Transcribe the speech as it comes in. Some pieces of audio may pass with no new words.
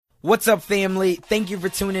What's up, family? Thank you for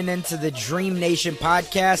tuning in to the Dream Nation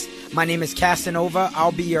podcast. My name is Casanova.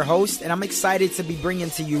 I'll be your host, and I'm excited to be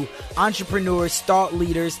bringing to you entrepreneurs, thought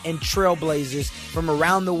leaders, and trailblazers from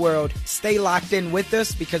around the world. Stay locked in with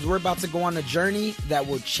us because we're about to go on a journey that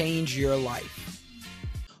will change your life.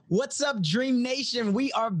 What's up, Dream Nation?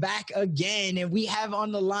 We are back again, and we have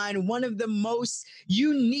on the line one of the most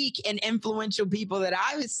unique and influential people that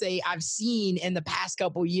I would say I've seen in the past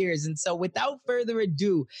couple years. And so without further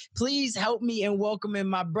ado, please help me in welcoming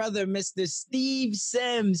my brother, Mr. Steve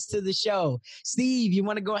Sims, to the show. Steve, you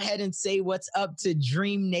want to go ahead and say what's up to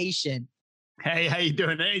Dream Nation? Hey, how you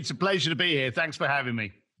doing? It's a pleasure to be here. Thanks for having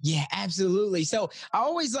me. Yeah, absolutely. So I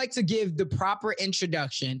always like to give the proper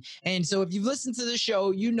introduction. And so if you've listened to the show,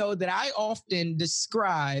 you know that I often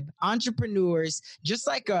describe entrepreneurs just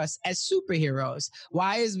like us as superheroes.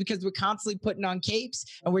 Why? Is because we're constantly putting on capes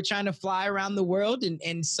and we're trying to fly around the world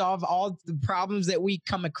and solve all the problems that we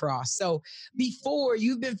come across. So before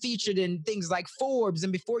you've been featured in things like Forbes,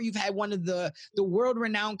 and before you've had one of the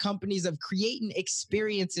world-renowned companies of creating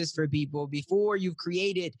experiences for people, before you've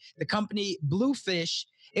created the company Bluefish,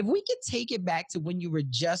 if we could take it back to when you were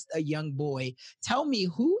just a young boy, tell me,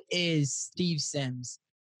 who is Steve Sims?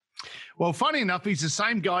 Well, funny enough, he's the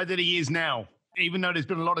same guy that he is now. Even though there's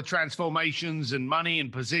been a lot of transformations and money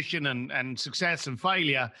and position and success and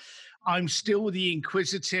failure, I'm still the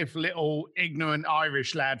inquisitive little ignorant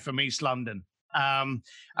Irish lad from East London.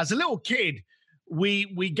 As a little kid,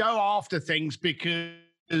 we go after things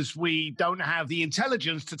because we don't have the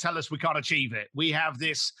intelligence to tell us we can't achieve it. We have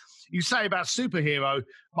this. You say about superhero,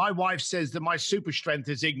 my wife says that my super strength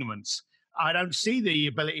is ignorance. I don't see the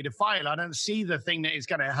ability to fail. I don't see the thing that is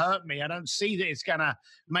going to hurt me. I don't see that it's going to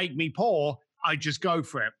make me poor. I just go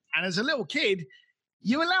for it. And as a little kid,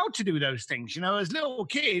 you're allowed to do those things. You know, as little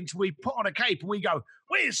kids, we put on a cape and we go,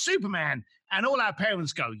 "Where's Superman?" And all our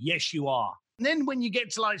parents go, "Yes, you are." And then when you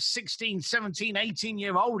get to like 16, 17,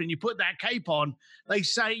 18-year-old and you put that cape on, they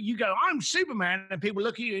say, you go, "I'm Superman." And people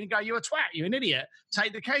look at you and go, "You're a twat. You're an idiot.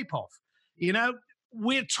 Take the cape off." You know,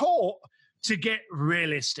 we're taught to get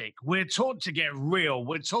realistic. We're taught to get real.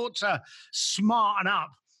 We're taught to smarten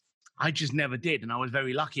up. I just never did. And I was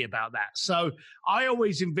very lucky about that. So I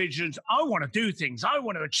always envisioned, I want to do things. I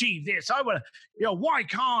want to achieve this. I want to, why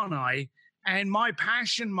can't I? And my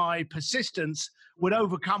passion, my persistence would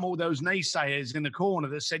overcome all those naysayers in the corner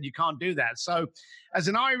that said you can't do that. So as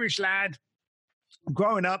an Irish lad,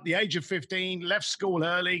 growing up, the age of 15, left school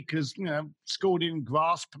early because, school didn't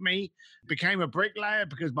grasp me, became a bricklayer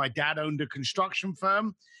because my dad owned a construction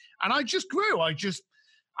firm. And I just grew. I just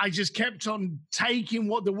kept on taking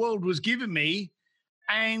what the world was giving me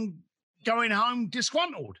and going home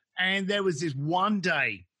disgruntled. And there was this one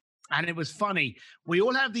day, and it was funny. We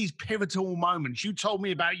all have these pivotal moments. You told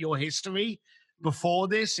me about your history before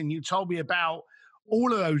this, and you told me about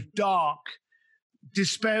all of those dark,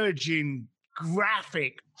 disparaging,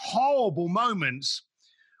 graphic, horrible moments,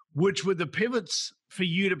 which were the pivots for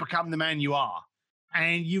you to become the man you are.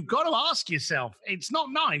 And you've got to ask yourself, it's not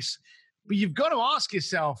nice, but you've got to ask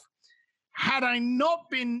yourself, had I not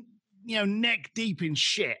been, neck deep in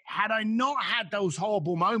shit, had I not had those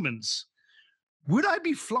horrible moments, would I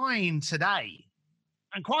be flying today?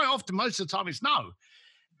 And quite often, most of the time, it's no.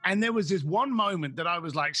 And there was this one moment that I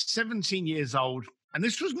was like 17 years old, and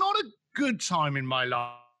this was not a good time in my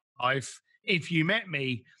life if you met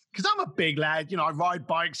me, because I'm a big lad. I ride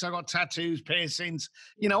bikes, I got tattoos, piercings,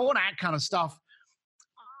 all that kind of stuff.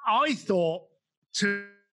 I thought to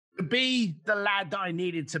be the lad that I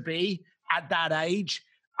needed to be at that age,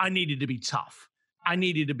 I needed to be tough. I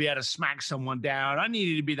needed to be able to smack someone down. I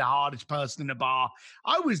needed to be the hardest person in the bar.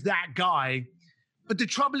 I was that guy. But the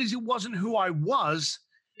trouble is, it wasn't who I was.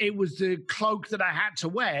 It was the cloak that I had to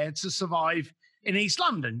wear to survive in East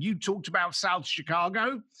London. You talked about South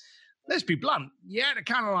Chicago. Let's be blunt. You had to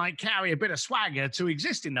kind of like carry a bit of swagger to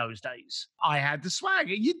exist in those days. I had the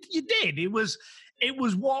swagger. You did. It was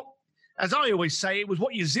what, as I always say, it was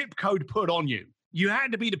what your zip code put on you. You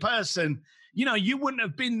had to be the person. You wouldn't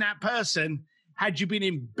have been that person had you been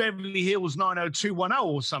in Beverly Hills 90210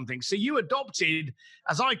 or something. So you adopted,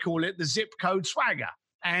 as I call it, the zip code swagger.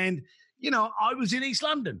 And, I was in East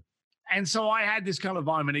London. And so I had this kind of,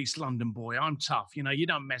 I'm an East London boy. I'm tough. You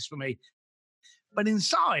don't mess with me. But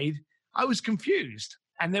inside, I was confused.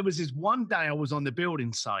 And there was this one day I was on the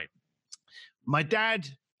building site. My dad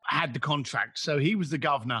had the contract, so he was the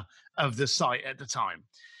governor of the site at the time.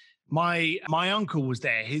 My uncle was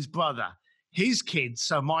there, his brother, his kids,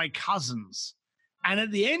 so my cousins. And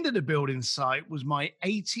at the end of the building site was my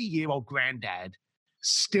 80-year-old granddad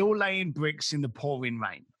still laying bricks in the pouring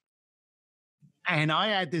rain. And I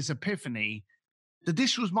had this epiphany that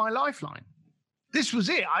this was my lifeline. This was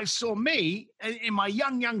it. I saw me in my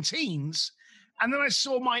young teens, and then I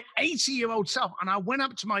saw my 80-year-old self, and I went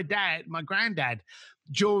up to my granddad,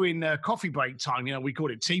 during coffee break time. We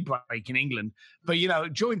called it tea break in England. But,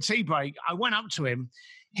 during tea break, I went up to him.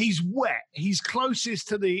 He's wet. He's closest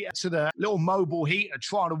to the little mobile heater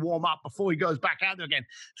trying to warm up before he goes back out there again.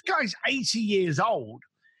 This guy's 80 years old.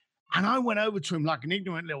 And I went over to him like an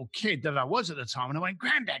ignorant little kid that I was at the time. And I went,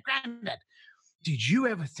 Granddad, did you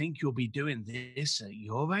ever think you'll be doing this at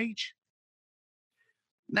your age?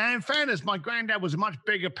 Now, in fairness, my granddad was a much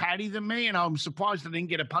bigger paddy than me, and I'm surprised I didn't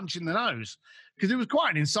get a punch in the nose, because it was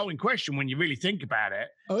quite an insulting question when you really think about it.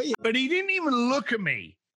 Oh, yeah. But he didn't even look at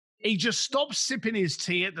me. He just stopped sipping his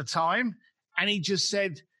tea at the time, and he just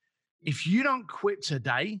said, if you don't quit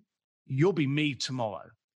today, you'll be me tomorrow.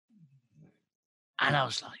 And I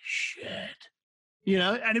was like, shit.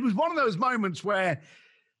 And it was one of those moments where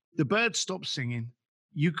the birds stopped singing.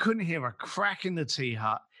 You couldn't hear a crack in the tea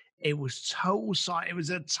hut. It was total silence. It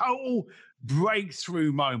was a total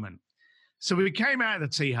breakthrough moment. So we came out of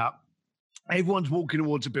the tea hut. Everyone's walking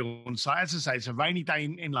towards a building site. As I say, it's a rainy day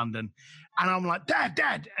in London. And I'm like,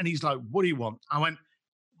 Dad. And he's like, what do you want? I went,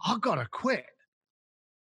 I got to quit.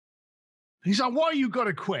 He's like, why you got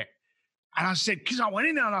to quit? And I said, because I went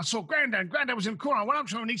in there and I saw Granddad. Granddad was in the corner. I went up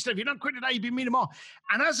to him and he said, if you don't quit today, you'll be me tomorrow.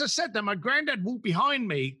 And as I said that, my granddad walked behind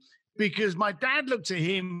me because my dad looked at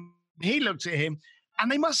him. He looked at him. And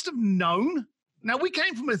they must have known. Now, we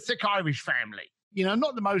came from a thick Irish family,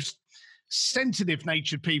 not the most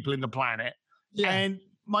sensitive-natured people in the planet. Yeah. And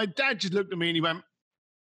my dad just looked at me and he went,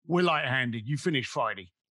 we're light-handed. You finish Friday.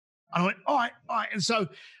 And I went, all right. And so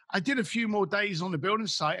I did a few more days on the building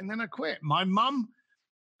site and then I quit. My mum,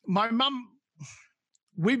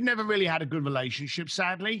 we've never really had a good relationship,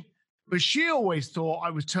 sadly. But she always thought I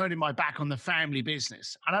was turning my back on the family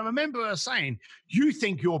business. And I remember her saying, you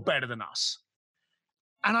think you're better than us.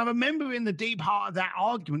 And I remember in the deep heart of that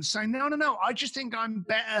argument saying, no, I just think I'm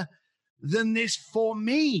better than this for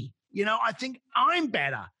me. I think I'm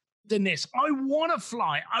better than this. I want to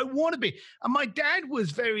fly. I want to be. And my dad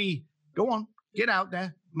was very, go on, get out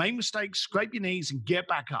there, make mistakes, scrape your knees and get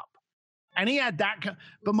back up. And he had that.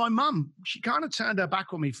 But my mum, she kind of turned her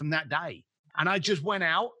back on me from that day. And I just went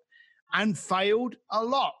out and failed a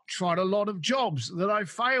lot, tried a lot of jobs that I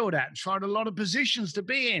failed at, tried a lot of positions to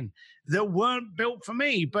be in that weren't built for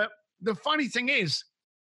me. But the funny thing is,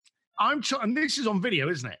 and this is on video,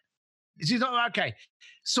 isn't it? Okay.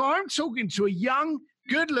 So I'm talking to a young,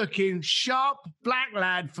 good-looking, sharp black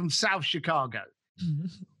lad from South Chicago.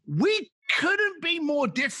 We couldn't be more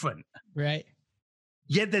different. Right.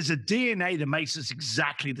 Yet there's a DNA that makes us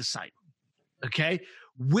exactly the same. Okay?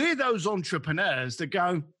 We're those entrepreneurs that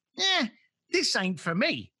go, this ain't for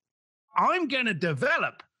me. I'm going to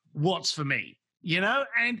develop what's for me,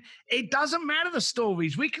 and it doesn't matter the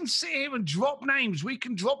stories. We can sit here and drop names. We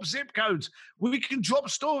can drop zip codes. We can drop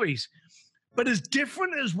stories. But as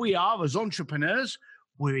different as we are as entrepreneurs,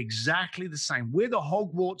 we're exactly the same. We're the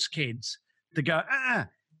Hogwarts kids that go,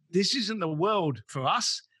 this isn't the world for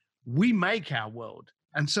us. We make our world.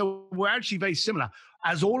 And so we're actually very similar.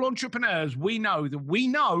 As all entrepreneurs, we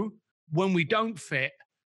know when we don't fit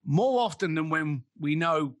more often than when we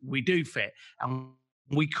know we do fit. And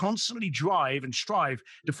we constantly drive and strive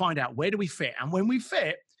to find out where do we fit. And when we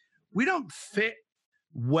fit, we don't fit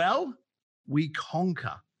well, we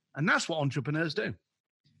conquer. And that's what entrepreneurs do.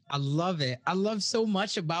 I love it. I love so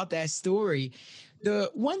much about that story.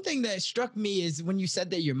 The one thing that struck me is when you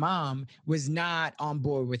said that your mom was not on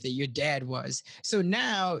board with it, your dad was. So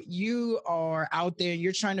now you are out there and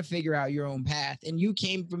you're trying to figure out your own path. And you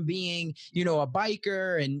came from being, a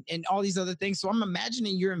biker and all these other things. So I'm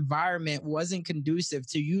imagining your environment wasn't conducive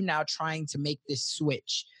to you now trying to make this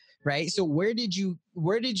switch. Right. So where did you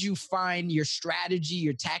find your strategy,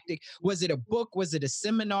 your tactic? Was it a book? Was it a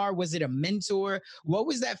seminar? Was it a mentor? What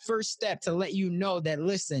was that first step to let you know that,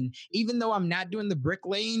 listen, even though I'm not doing the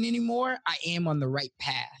bricklaying anymore, I am on the right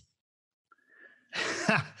path?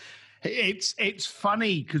 It's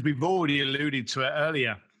funny because we've already alluded to it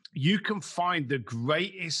earlier. You can find the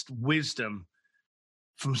greatest wisdom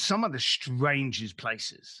from some of the strangest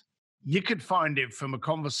places. You could find it from a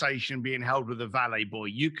conversation being held with a valet boy.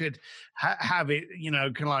 You could have it,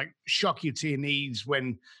 kind of like shock you to your knees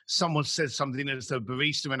when someone says something as the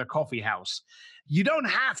barista in a coffee house. You don't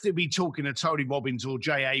have to be talking to Tony Robbins or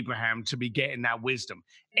Jay Abraham to be getting that wisdom.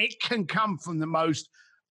 It can come from the most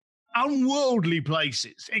unworldly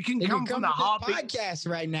places. It can come from the heartbeat. Podcast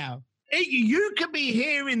right now. You could be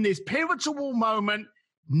here in this pivotal moment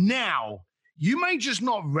now. You may just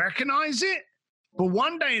not recognize it, But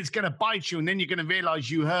one day it's going to bite you, and then you're going to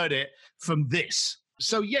realize you heard it from this.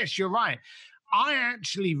 So, yes, you're right. I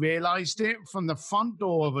actually realized it from the front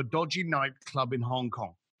door of a dodgy nightclub in Hong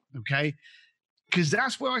Kong, okay? Because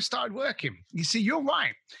that's where I started working. You see, you're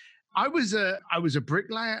right. I was a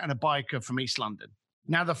bricklayer and a biker from East London.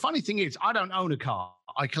 Now, the funny thing is, I don't own a car.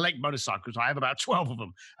 I collect motorcycles. I have about 12 of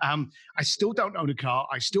them. I still don't own a car.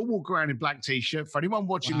 I still walk around in black T-shirt. For anyone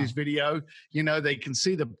watching this video, you know, they can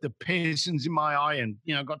see the piercings in my eye and,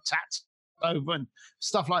 you know, got tats over and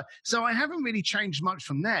stuff like that. So I haven't really changed much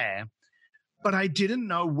from there, but I didn't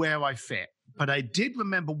know where I fit. But I did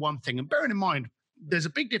remember one thing. And bearing in mind, there's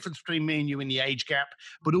a big difference between me and you in the age gap,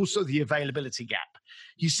 but also the availability gap.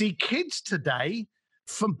 You see, kids today,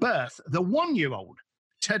 from birth, the 1-year-old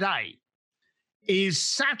today is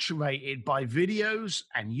saturated by videos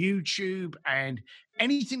and YouTube and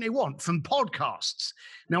anything they want from podcasts.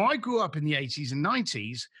 Now, I grew up in the 80s and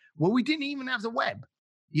 90s where we didn't even have the web.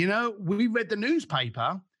 You know, we read the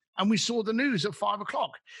newspaper and we saw the news at 5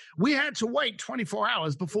 o'clock. We had to wait 24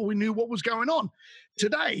 hours before we knew what was going on.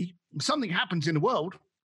 Today, something happens in the world,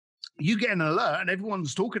 you get an alert and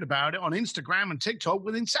everyone's talking about it on Instagram and TikTok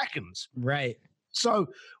within seconds. Right. So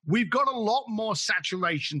we've got a lot more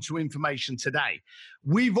saturation to information today.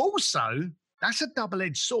 We've also, that's a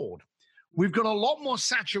double-edged sword. We've got a lot more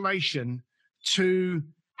saturation to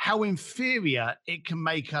how inferior it can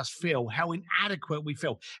make us feel, how inadequate we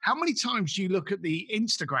feel. How many times do you look at the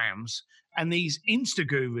Instagrams and these Insta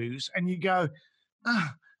gurus and you go,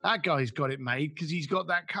 that guy's got it made because he's got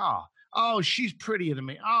that car. Oh, she's prettier than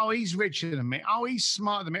me. Oh, he's richer than me. Oh, he's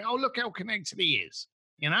smarter than me. Oh, look how connected he is.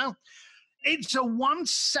 You know? It's a 1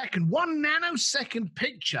 nanosecond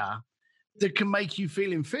picture that can make you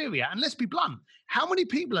feel inferior. And let's be blunt. How many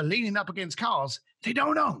people are leaning up against cars they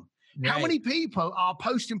don't own? Right. How many people are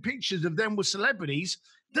posting pictures of them with celebrities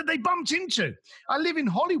that they bumped into? I live in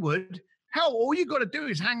Hollywood. Hell, all you got to do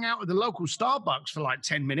is hang out at the local Starbucks for like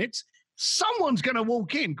 10 minutes. Someone's going to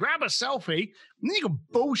walk in, grab a selfie, and then you can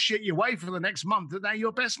bullshit your way for the next month that they're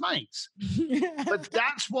your best mates. But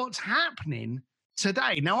that's what's happening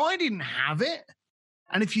today. Now, I didn't have it.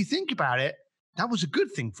 And if you think about it, that was a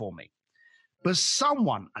good thing for me. But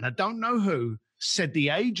someone, and I don't know who, said the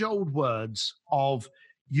age-old words of,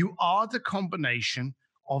 you are the combination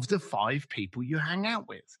of the 5 people you hang out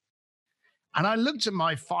with. And I looked at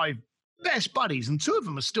my 5 best buddies, and 2 of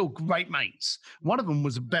them are still great mates. One of them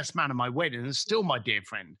was the best man at my wedding and still my dear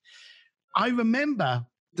friend. I remember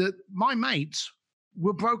that my mates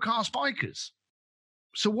were broke-ass bikers.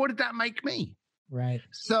 So what did that make me? Right.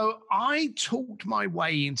 So I talked my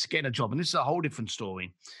way into getting a job, and this is a whole different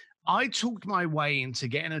story. I talked my way into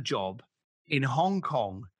getting a job in Hong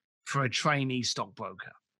Kong for a trainee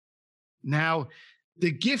stockbroker. Now,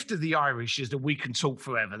 the gift of the Irish is that we can talk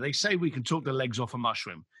forever. They say we can talk the legs off a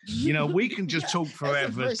mushroom. You know, we can just talk forever.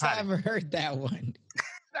 That's the first I ever heard that one.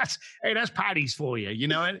 That's Paddy's for you. You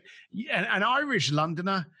know, an Irish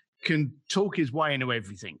Londoner can talk his way into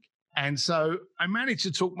everything. And so I managed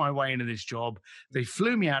to talk my way into this job. They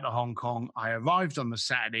flew me out to Hong Kong. I arrived on the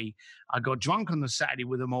Saturday. I got drunk on the Saturday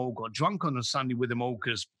with them all, got drunk on the Sunday with them all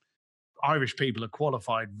because Irish people are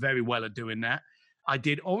qualified very well at doing that. I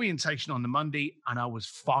did orientation on the Monday and I was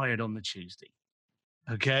fired on the Tuesday.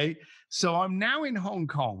 Okay. So I'm now in Hong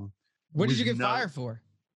Kong. What did you get fired for?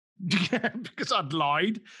 Because I'd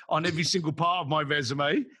lied on every single part of my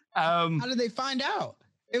resume. How did they find out?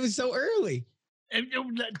 It was so early.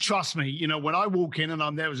 Trust me, you know, when I walk in and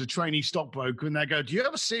I'm there as a trainee stockbroker and they go, do you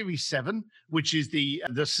have a Series 7, which is the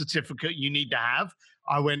certificate you need to have?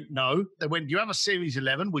 I went, no. They went, do you have a Series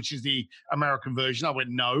 11, which is the American version? I went,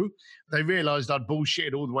 no. They realized I'd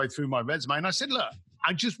bullshitted all the way through my resume. And I said, look,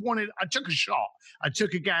 I took a shot. I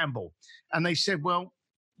took a gamble. And they said, well,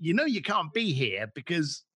 you know, you can't be here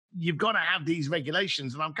because you've got to have these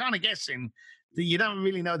regulations. And I'm kind of guessing that you don't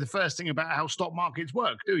really know the first thing about how stock markets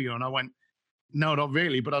work, do you? And I went, no, not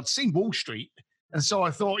really, but I'd seen Wall Street. And so I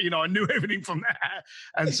thought, you know, I knew everything from that.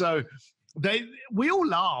 And so we all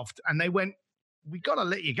laughed and they went, we got to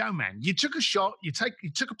let you go, man. You took a shot, you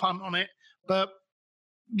took a punt on it, but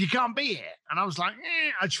you can't be here. And I was like,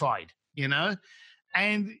 I tried, you know.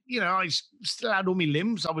 And, you know, I still had all my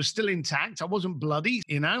limbs. I was still intact. I wasn't bloody,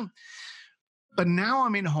 you know. But now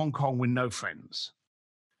I'm in Hong Kong with no friends.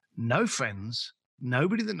 No friends.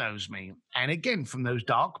 Nobody that knows me. And again, from those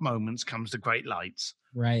dark moments comes the great lights.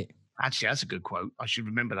 Right. Actually, that's a good quote. I should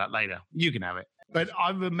remember that later. You can have it. But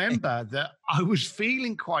I remember that I was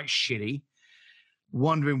feeling quite shitty,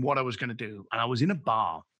 wondering what I was going to do. And I was in a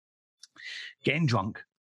bar, getting drunk,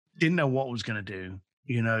 didn't know what I was going to do,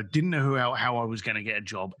 you know, didn't know how I was going to get a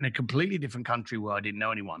job in a completely different country where I didn't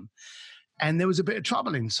know anyone. And there was a bit of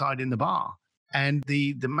trouble inside in the bar. And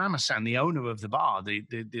the mama-san, the owner of the bar,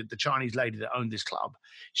 the Chinese lady that owned this club,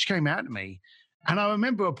 she came out to me. And I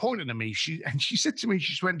remember her pointing at me. She said to me,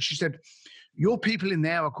 she said, your people in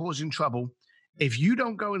there are causing trouble. If you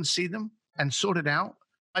don't go and see them and sort it out,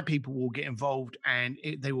 my people will get involved and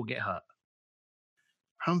they will get hurt.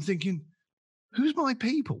 I'm thinking, who's my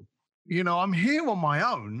people? I'm here on my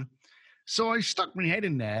own. So I stuck my head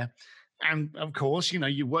in there. And of course,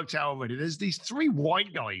 you worked out already. There's these 3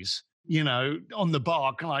 white guys, on the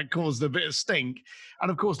bar, kind of caused a bit of stink. And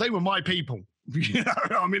of course, they were my people.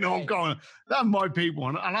 I'm going, they're my people.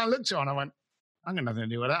 And I looked at her and I went, I got nothing to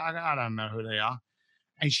do with that. I don't know who they are.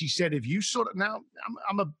 And she said, if you sort of, now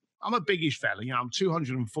I'm a biggish fella, I'm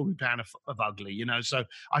 240 pounds of ugly, so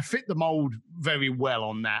I fit the mold very well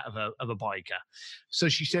on that of a biker. So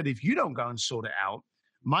she said, if you don't go and sort it out,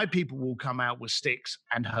 my people will come out with sticks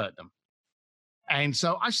and hurt them. And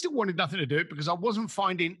so I still wanted nothing to do it because I wasn't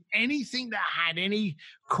finding anything that had any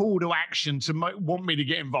call to action to want me to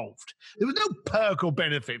get involved. There was no perk or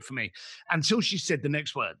benefit for me until she said the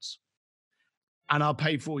next words, and I'll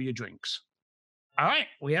pay for your drinks. All right,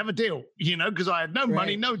 we have a deal, because I had no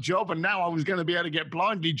money, no job, and now I was going to be able to get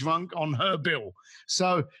blindly drunk on her bill.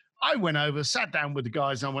 So I went over, sat down with the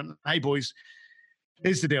guys, and I went, hey, boys,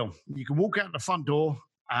 here's the deal. You can walk out the front door,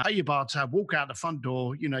 pay your bar tab, walk out the front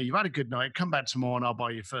door, you've had a good night, come back tomorrow and I'll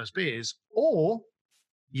buy you first beers. Or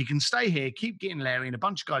you can stay here, keep getting Larry, and a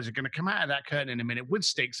bunch of guys are going to come out of that curtain in a minute with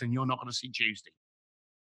sticks and you're not going to see Tuesday.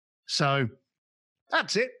 So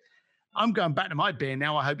that's it. I'm going back to my beer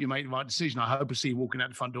now. I hope you make the right decision. I hope to see you walking out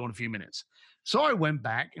the front door in a few minutes. So I went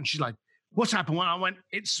back and she's like, what's happened? Well, I went,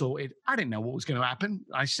 it's sorted. I didn't know what was going to happen.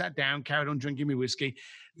 I sat down, carried on drinking my whiskey.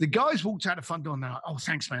 The guys walked out the front door and they're like, oh,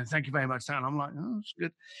 thanks, man. Thank you very much. And I'm like, oh, that's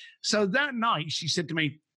good. So that night she said to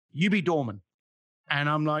me, you be doorman. And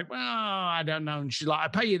I'm like, well, I don't know. And she's like, I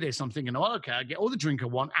pay you this. I'm thinking, oh, okay, I get all the drink I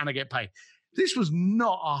want and I get paid. This was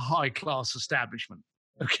not a high-class establishment.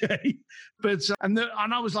 Okay. But, and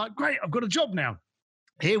I was like, great, I've got a job now.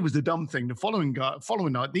 Here was the dumb thing. The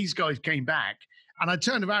following night, these guys came back and I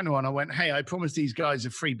turned around to her and I went, hey, I promised these guys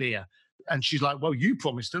a free beer. And she's like, well, you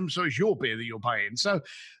promised them, so it's your beer that you're paying. So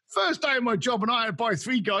first day of my job and I had to buy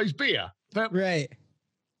 3 guys beer. But right.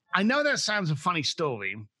 I know that sounds a funny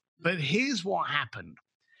story, but here's what happened.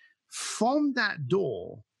 From that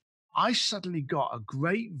door, I suddenly got a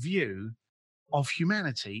great view of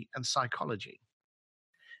humanity and psychology.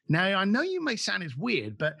 Now, I know you may sound as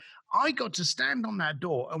weird, but I got to stand on that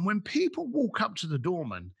door. And when people walk up to the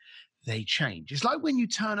doorman, they change. It's like when you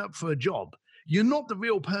turn up for a job, you're not the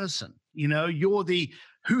real person. You're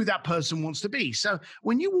who that person wants to be. So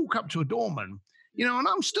when you walk up to a doorman, and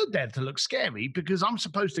I'm stood there to look scary because I'm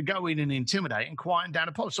supposed to go in and intimidate and quieten down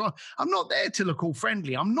a pub. So I'm not there to look all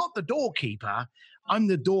friendly. I'm not the doorkeeper. I'm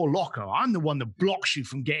the door locker. I'm the one that blocks you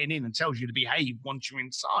from getting in and tells you to behave once you're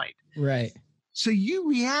inside. Right. So you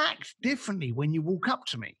react differently when you walk up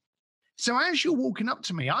to me. So as you're walking up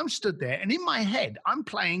to me, I'm stood there and in my head, I'm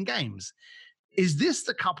playing games. Is this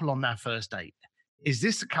the couple on their first date? Is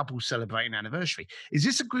this a couple celebrating an anniversary? Is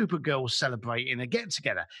this a group of girls celebrating a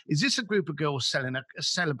get-together? Is this a group of girls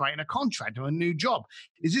celebrating a contract or a new job?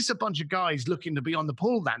 Is this a bunch of guys looking to be on the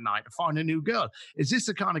pool that night to find a new girl? Is this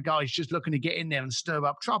the kind of guys just looking to get in there and stir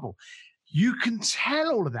up trouble? You can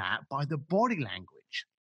tell all of that by the body language.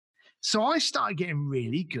 So I started getting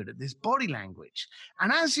really good at this body language.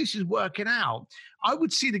 And as this is working out, I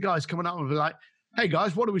would see the guys coming up and be like, hey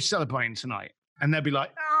guys, what are we celebrating tonight? And they'd be like,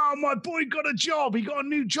 oh, my boy got a job. He got a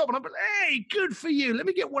new job. And I'd be like, hey, good for you. Let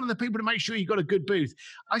me get one of the people to make sure you got a good booth.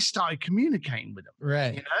 I started communicating with them.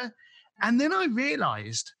 Right. And then I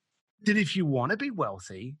realized that if you want to be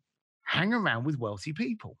wealthy, hang around with wealthy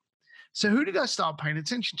people. So who did I start paying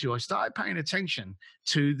attention to? I started paying attention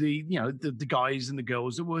to the guys and the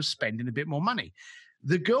girls that were spending a bit more money.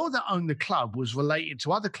 The girl that owned the club was related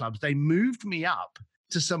to other clubs. They moved me up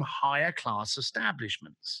to some higher class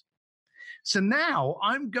establishments. So now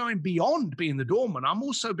I'm going beyond being the doorman. I'm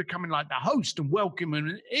also becoming like the host and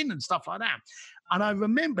welcoming in and stuff like that. And I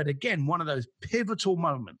remembered, again, one of those pivotal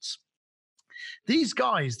moments. These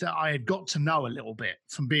guys that I had got to know a little bit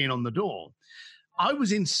from being on the door, I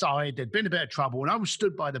was inside, there'd been a bit of trouble, and I was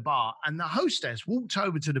stood by the bar, and the hostess walked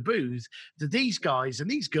over to the booth to these guys and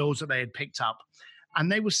these girls that they had picked up,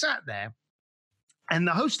 and they were sat there. And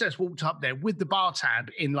the hostess walked up there with the bar tab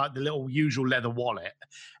in like the little usual leather wallet.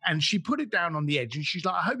 And she put it down on the edge. And she's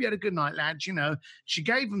like, I hope you had a good night, lads. She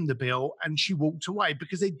gave them the bill and she walked away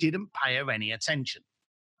because they didn't pay her any attention.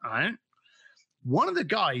 All right. One of the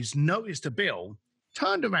guys noticed the bill,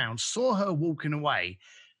 turned around, saw her walking away,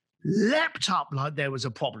 leapt up like there was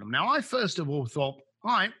a problem. Now, I first of all thought,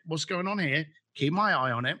 all right, what's going on here? Keep my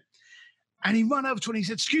eye on it. And he ran over to her and he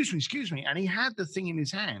said, excuse me. And he had the thing in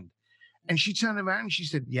his hand. And she turned around and she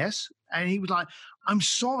said, yes. And he was like, I'm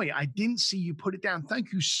sorry, I didn't see you put it down.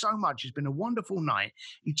 Thank you so much. It's been a wonderful night.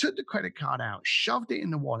 He took the credit card out, shoved it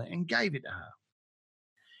in the wallet and gave it to her.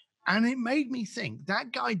 And it made me think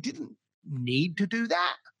that guy didn't need to do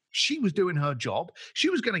that. She was doing her job. She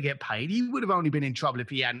was going to get paid. He would have only been in trouble if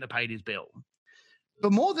he hadn't paid his bill.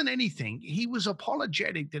 But more than anything, he was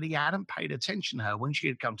apologetic that he hadn't paid attention to her when she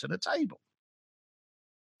had come to the table.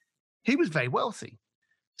 He was very wealthy.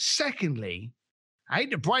 Secondly, I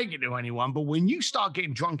hate to break it to anyone, but when you start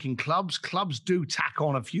getting drunk in clubs, clubs do tack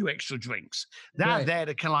on a few extra drinks. They're there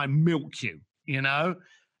to kind of like milk you, you know?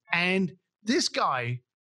 And this guy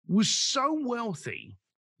was so wealthy,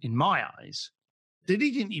 in my eyes, that he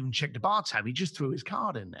didn't even check the bar tab. He just threw his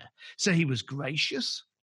card in there. So he was gracious,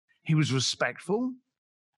 he was respectful,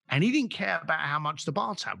 and he didn't care about how much the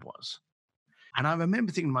bar tab was. And I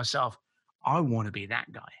remember thinking to myself, I want to be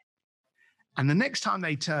that guy. And the next time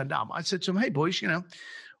they turned up, I said to them, hey, boys, you know,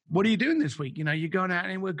 what are you doing this week? You know, you're going out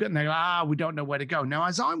and we're good. And they go, we don't know where to go. Now,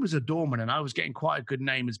 as I was a doorman and I was getting quite a good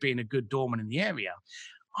name as being a good doorman in the area,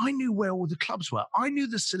 I knew where all the clubs were. I knew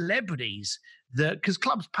the celebrities because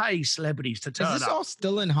clubs pay celebrities to turn up. Is this all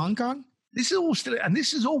still in Hong Kong? This is all still, and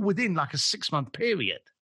this is all within like a 6-month period.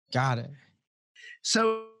 Got it.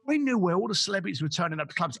 So I knew where all the celebrities were turning up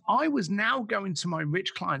to clubs. I was now going to my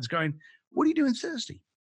rich clients going, what are you doing Thursday?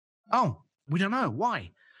 Oh, we don't know.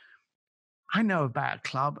 Why? I know about a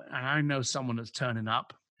club and I know someone that's turning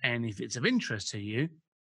up. And if it's of interest to you,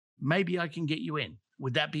 maybe I can get you in.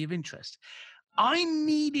 Would that be of interest? I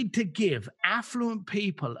needed to give affluent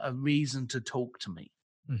people a reason to talk to me.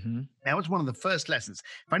 Mm-hmm. That was one of the first lessons.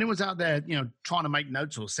 If anyone's out there, you know, trying to make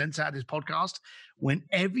notes or sense out this podcast,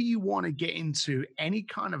 whenever you want to get into any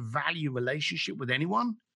kind of value relationship with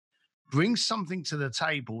anyone, bring something to the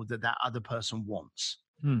table that other person wants.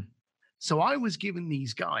 So I was giving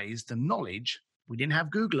these guys the knowledge, we didn't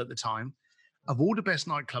have Google at the time, of all the best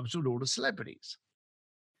nightclubs with all the celebrities.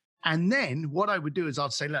 And then what I would do is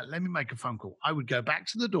I'd say, look, let me make a phone call. I would go back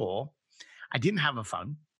to the door. I didn't have a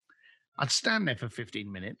phone. I'd stand there for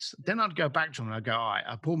 15 minutes. Then I'd go back to them and I'd go, all right,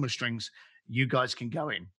 I pull my strings. You guys can go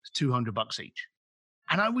in. It's $200 each.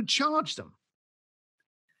 And I would charge them.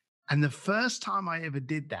 And the first time I ever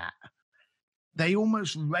did that, they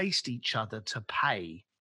almost raced each other to pay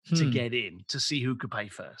to get in, to see who could pay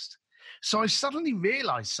first. So I suddenly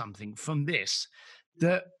realized something from this,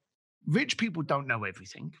 that rich people don't know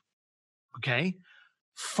everything, okay?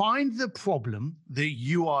 Find the problem that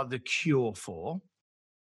you are the cure for,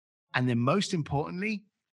 and then most importantly,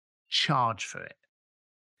 charge for it.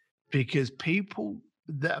 Because people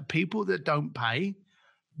that don't pay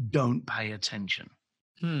attention.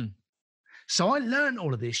 So I learned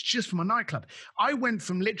all of this just from a nightclub. I went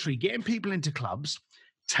from literally getting people into clubs,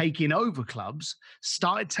 taking over clubs,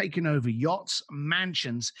 started taking over yachts,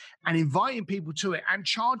 mansions, and inviting people to it and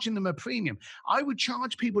charging them a premium. I would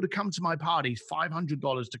charge people to come to my parties,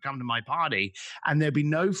 $500 to come to my party, and there'd be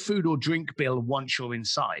no food or drink bill once you're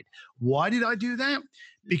inside. Why did I do that?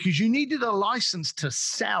 Because you needed a license to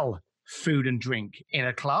sell food and drink in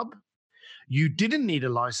a club. You didn't need a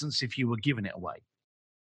license if you were giving it away.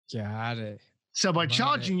 Got it. So by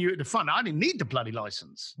charging you at the front, I didn't need the bloody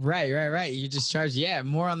license. Right. You just charge,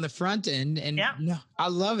 more on the front end. And no, I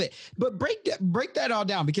love it. But break that all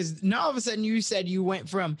down, because now all of a sudden you said you went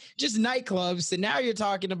from just nightclubs to now you're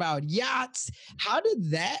talking about yachts. How did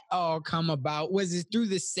that all come about? Was it through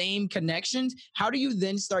the same connections? How do you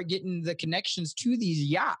then start getting the connections to these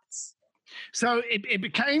yachts? So it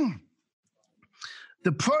became...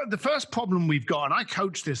 The first problem we've got, and I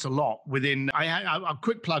coach this a lot within, a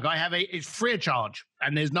quick plug, it's free of charge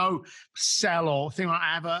and there's no sell or thing.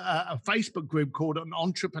 I have a Facebook group called An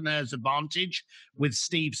Entrepreneur's Advantage with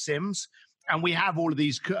Steve Sims. And we have all of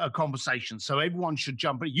these conversations. So everyone should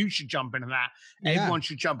jump in. You should jump into that. Yeah. Everyone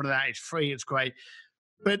should jump into that. It's free. It's great.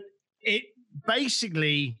 But it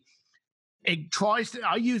basically...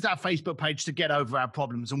 I use that Facebook page to get over our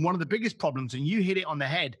problems. And one of the biggest problems, and you hit it on the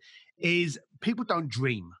head, is people don't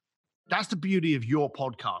dream. That's the beauty of your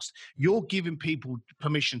podcast. You're giving people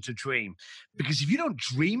permission to dream, because if you don't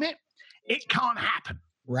dream it, it can't happen.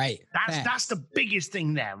 Right. That's the biggest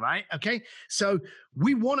thing there, right? Okay. So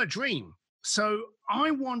we want to dream. So I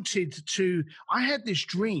had this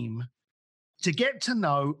dream to get to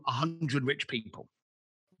know 100 rich people.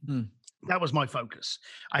 That was my focus.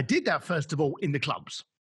 I did that, first of all, in the clubs,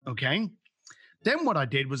 okay? Then what I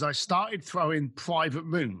did was I started throwing private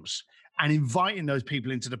rooms and inviting those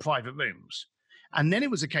people into the private rooms. And then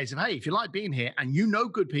it was a case of, hey, if you like being here and you know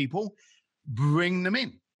good people, bring them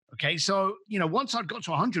in. Okay. So, once I'd got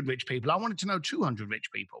to 100 rich people, I wanted to know 200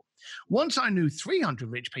 rich people. Once I knew 300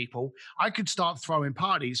 rich people, I could start throwing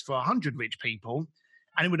parties for 100 rich people,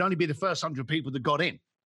 and it would only be the first 100 people that got in.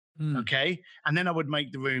 Okay. And then I would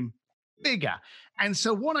make the room bigger. And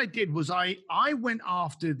so what I did was I went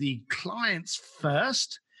after the clients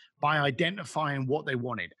first by identifying what they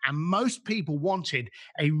wanted. And most people wanted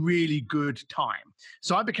a really good time.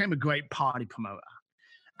 So I became a great party promoter.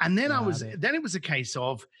 And then then it was a case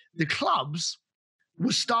of the clubs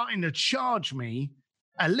were starting to charge me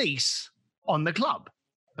a lease on the club.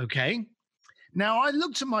 Okay. Now I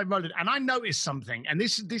looked at my wallet and I noticed something, and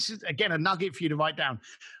this is again a nugget for you to write down.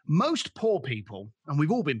 Most poor people, and we've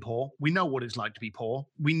all been poor, we know what it's like to be poor.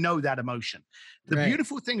 We know that emotion. The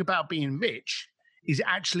beautiful thing about being rich is it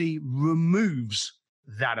actually removes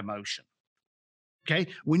that emotion. Okay.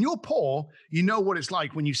 When you're poor, you know what it's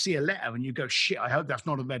like when you see a letter and you go, shit, I hope that's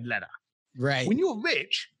not a red letter. Right. When you're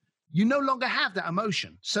rich, you no longer have that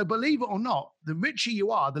emotion. So believe it or not, the richer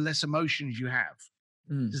you are, the less emotions you have.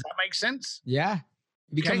 Does that make sense? Yeah.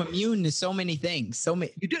 You become immune to so many things.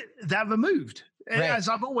 You do that removed. Right. As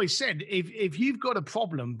I've always said, if you've got a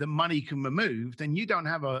problem that money can remove, then you don't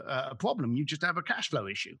have a problem. You just have a cash flow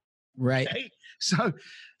issue. Right. Okay?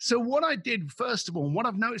 So what I did, first of all, and what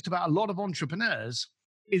I've noticed about a lot of entrepreneurs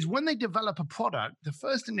is when they develop a product, the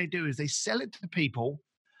first thing they do is they sell it to people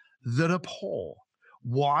that are poor.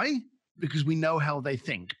 Why? Because we know how they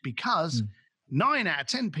think. Because 9 out of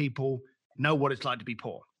 10 people know what it's like to be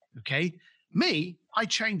poor. Okay. Me, I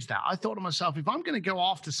changed that. I thought to myself, if I'm going to go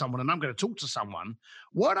after someone and I'm going to talk to someone,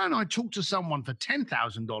 why don't I talk to someone for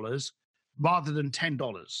 $10,000 rather than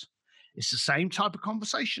 $10? It's the same type of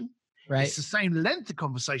conversation. Right. It's the same length of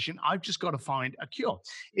conversation. I've just got to find a cure.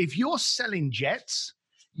 If you're selling jets,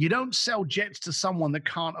 you don't sell jets to someone that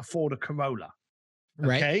can't afford a Corolla. Okay.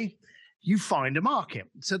 Right. You find a market.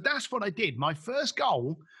 So that's what I did. My first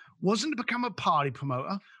goal wasn't to become a party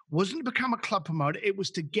promoter, wasn't to become a club promoter. It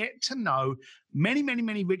was to get to know many, many,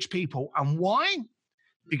 many rich people. And why?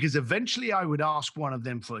 Because eventually I would ask one of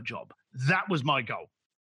them for a job. That was my goal.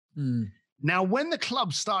 Now, when the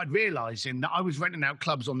clubs started realizing that I was renting out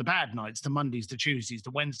clubs on the bad nights, the Mondays, the Tuesdays,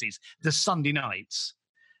 the Wednesdays, the Sunday nights,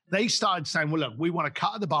 they started saying, well, look, we want to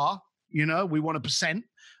cut at the bar. We want a percent.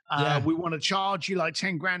 We want to charge you like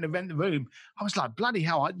 10 grand to rent the room. I was like, bloody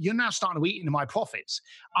hell, you're now starting to eat into my profits.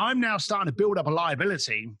 I'm now starting to build up a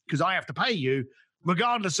liability because I have to pay you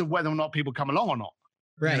regardless of whether or not people come along or not.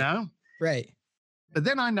 Right. Right. But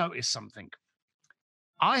then I noticed something.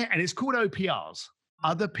 And it's called OPRs,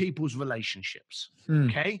 other people's relationships.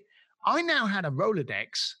 Okay. I now had a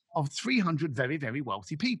Rolodex of 300 very, very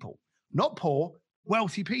wealthy people, not poor,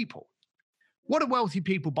 wealthy people. What do wealthy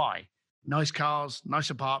people buy? Nice cars,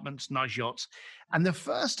 nice apartments, nice yachts. And the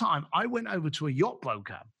first time I went over to a yacht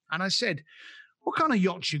broker and I said, what kind of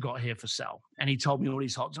yachts you got here for sale? And he told me all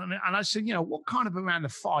these yachts. And I said, what kind of around the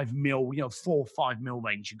 5 mil, 4 or 5 mil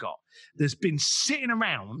range you got? There's been sitting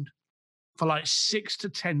around for like 6 to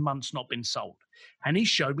 10 months, not been sold. And he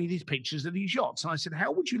showed me these pictures of these yachts. And I said,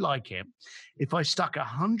 how would you like it if I stuck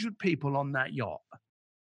 100 people on that yacht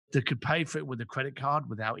that could pay for it with a credit card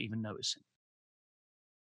without even noticing?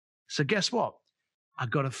 So guess what? I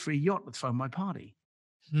got a free yacht to throw my party.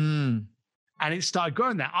 And it started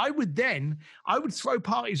growing that. I would throw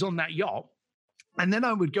parties on that yacht. And then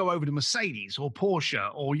I would go over to Mercedes or Porsche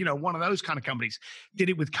or, one of those kind of companies. Did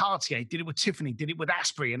it with Cartier, did it with Tiffany, did it with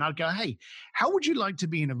Asprey. And I'd go, hey, how would you like to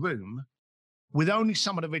be in a room with only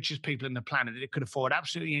some of the richest people in the planet that could afford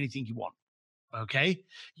absolutely anything you want? Okay.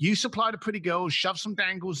 You supply the pretty girls, shove some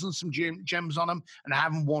dangles and some gems on them and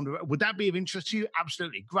have them wander. Would that be of interest to you?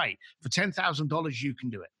 Absolutely. Great. For $10,000, you can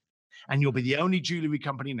do it. And you'll be the only jewelry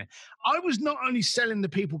company in there. I was not only selling the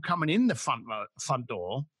people coming in the front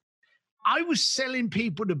door, I was selling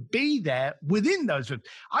people to be there within those rooms.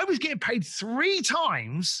 I was getting paid 3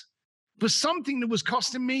 times for something that was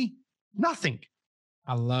costing me nothing.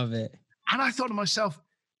 I love it. And I thought to myself,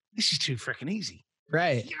 this is too freaking easy.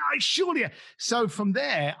 Right. Yeah, surely. So from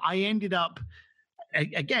there, I ended up,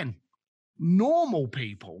 again, normal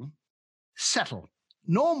people settle.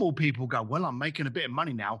 Normal people go, well, I'm making a bit of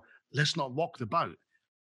money now. Let's not rock the boat.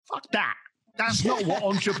 Fuck that. That's not what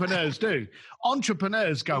entrepreneurs do.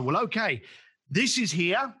 Entrepreneurs go, well, okay, this is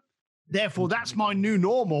here. Therefore, that's my new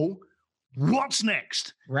normal. What's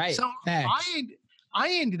next? Right. So I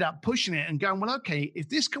ended up pushing it and going, well, okay, if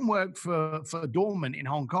this can work for Dorman in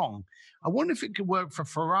Hong Kong, I wonder if it could work for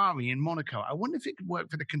Ferrari in Monaco. I wonder if it could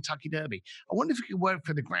work for the Kentucky Derby. I wonder if it could work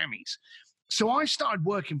for the Grammys. So I started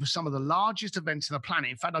working for some of the largest events on the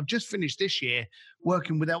planet. In fact, I've just finished this year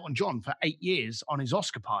working with Elton John for 8 years on his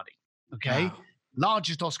Oscar party. Okay. Wow.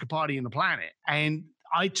 Largest Oscar party in the planet. And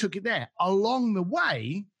I took it there. Along the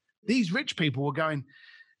way, these rich people were going,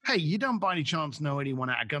 hey, you don't by any chance know anyone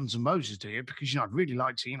out of Guns N' Roses, do you? Because, I'd really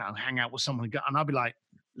like to, hang out with someone. And I'd be like,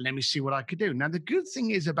 let me see what I could do. Now, the good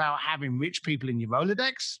thing is about having rich people in your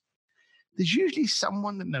Rolodex, there's usually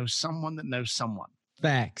someone that knows someone that knows someone.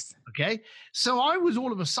 Facts. Okay. So I was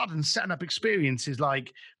all of a sudden setting up experiences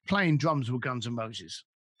like playing drums with Guns N' Roses,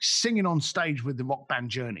 singing on stage with the rock band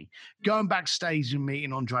Journey, going backstage and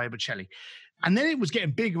meeting Andrea Bocelli. And then it was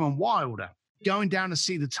getting bigger and wilder, going down to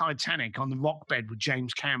see the Titanic on the rock bed with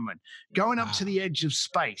James Cameron, going up to the edge of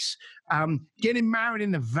space, getting married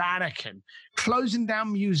in the Vatican, closing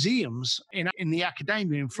down museums in the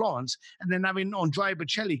Accademia in Florence, and then having Andrea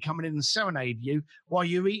Bocelli coming in and serenade you while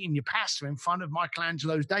you're eating your pasta in front of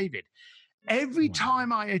Michelangelo's David. Every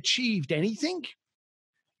time I achieved anything,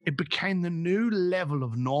 it became the new level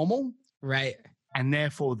of normal. Right. And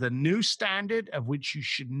therefore the new standard of which you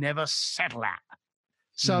should never settle at.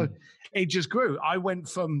 So it just grew. I went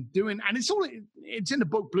from doing, and it's in the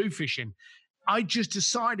book Bluefishing. I just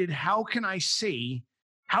decided, how can I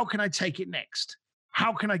take it next?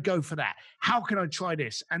 How can I go for that? How can I try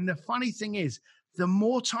this? And the funny thing is, the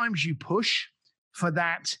more times you push for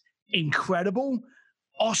that incredible,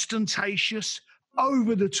 ostentatious,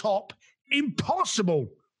 over the top, impossible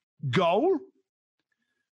goal,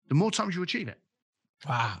 the more times you achieve it.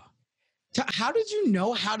 Wow. How did you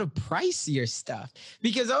know how to price your stuff?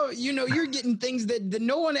 Because, you're getting things that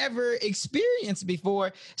no one ever experienced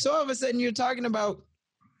before. So all of a sudden you're talking about,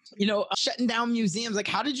 shutting down museums. Like,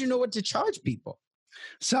 how did you know what to charge people?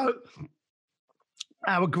 So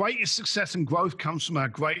our greatest success and growth comes from our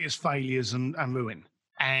greatest failures and ruin.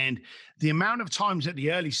 And the amount of times at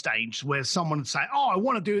the early stage where someone would say, oh, I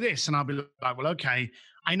want to do this. And I'll be like, well, okay,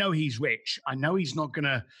 I know he's rich. I know he's not going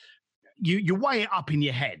to, you weigh it up in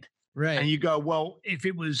your head. Right. And you go, well, if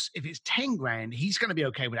it's 10 grand, he's going to be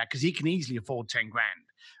okay with that because he can easily afford 10 grand.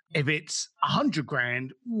 If it's 100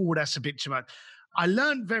 grand, that's a bit too much. I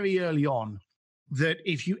learned very early on that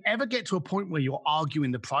if you ever get to a point where you're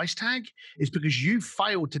arguing the price tag, it's because you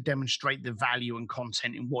failed to demonstrate the value and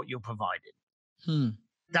content in what you're providing.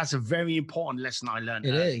 That's a very important lesson I learned.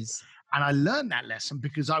 It is. And I learned that lesson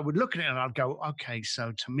because I would look at it and I'd go, okay,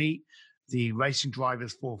 so to meet the racing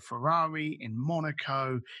drivers for Ferrari in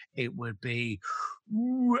Monaco, it would be,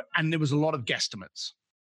 and there was a lot of guesstimates.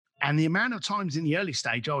 And the amount of times in the early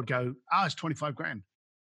stage, I would go, it's 25 grand.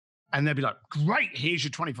 And they'd be like, great, here's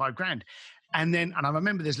your 25 grand. And I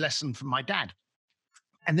remember this lesson from my dad.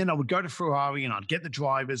 And then I would go to Ferrari and I'd get the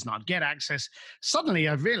drivers and I'd get access. Suddenly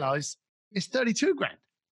I'd realize it's 32 grand.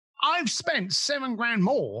 I've spent 7 grand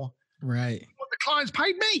more. Right. What the clients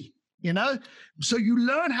paid me. So you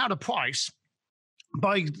learn how to price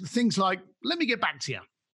by things like, let me get back to you,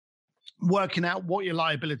 working out what your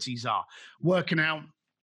liabilities are, working out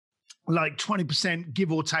like 20%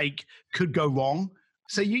 give or take could go wrong.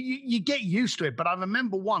 So you get used to it. But I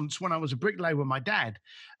remember once when I was a bricklayer with my dad,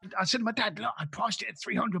 I said to my dad, look, I priced it at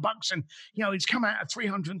 $300 and, it's come out at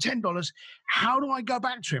 $310. How do I go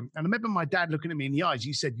back to him? And I remember my dad looking at me in the eyes.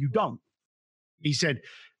 He said, you don't. He said,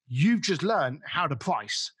 you've just learned how to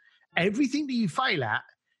price. Everything that you fail at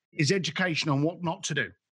is education on what not to do.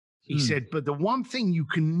 He said, but the one thing you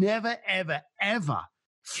can never, ever, ever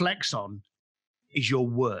flex on is your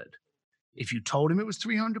word. If you told him it was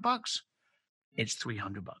 $300, it's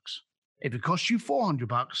 $300. If it costs you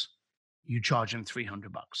 $400, you charge him $300.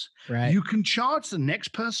 Right. You can charge the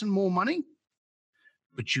next person more money,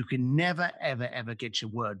 but you can never, ever, ever get your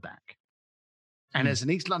word back. And as an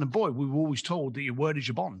East London boy, we were always told that your word is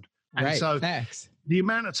your bond. And right. so Facts. The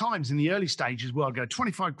amount of times in the early stages where I'd go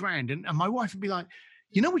 25 grand and my wife would be like,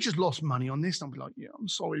 we just lost money on this. And I'd be like, yeah, I'm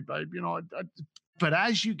sorry, babe. But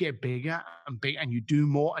as you get bigger and bigger and you do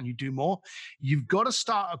more and you do more, you've got to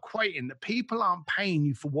start equating that people aren't paying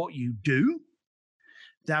you for what you do.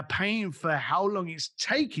 They're paying for how long it's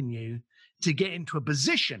taken you to get into a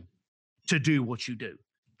position to do what you do.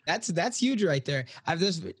 That's huge right there. I've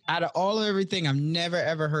just, out of everything, I've never,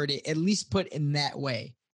 ever heard it at least put in that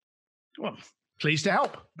way. Well, pleased to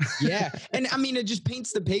help. Yeah. And I mean, it just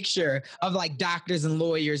paints the picture of like doctors and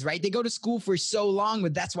lawyers, right? They go to school for so long,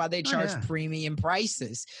 but that's why they charge premium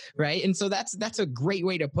prices, right? And so that's a great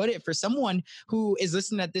way to put it for someone who is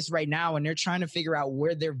listening at this right now and they're trying to figure out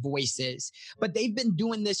where their voice is. But they've been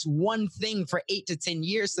doing this one thing for 8 to 10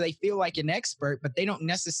 years, so they feel like an expert, but they don't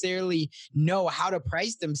necessarily know how to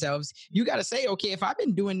price themselves. You got to say, okay, if I've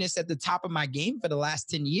been doing this at the top of my game for the last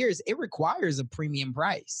 10 years, it requires a premium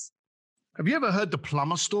price. Have you ever heard the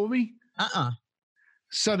plumber story?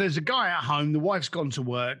 So there's a guy at home, the wife's gone to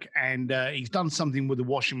work, and he's done something with the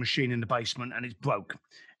washing machine in the basement, and it's broke.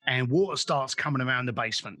 And water starts coming around the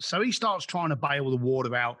basement. So he starts trying to bail the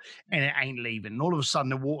water out, and it ain't leaving. And all of a sudden,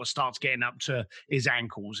 the water starts getting up to his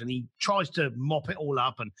ankles, and he tries to mop it all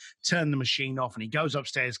up and turn the machine off. And he goes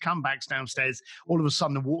upstairs, comes back downstairs. All of a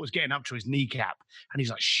sudden, the water's getting up to his kneecap. And he's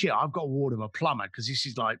like, shit, I've got to order a plumber because this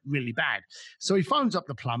is like really bad. So he phones up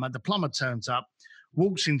the plumber. The plumber turns up,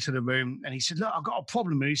 walks into the room, and he said, look, I've got a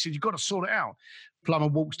problem here. He said, you've got to sort it out. Plumber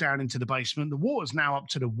walks down into the basement. The water's now up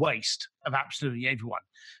to the waist of absolutely everyone.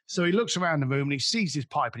 So he looks around the room and he sees his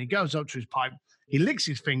pipe, and he goes up to his pipe. He licks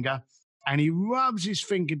his finger and he rubs his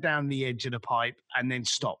finger down the edge of the pipe and then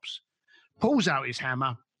stops. Pulls out his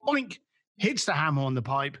hammer, boink, hits the hammer on the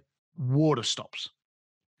pipe, water stops.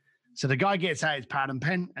 So the guy gets out his pad and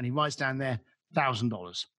pen and he writes down there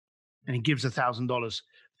 $1,000, and he gives $1,000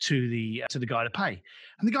 to the guy to pay.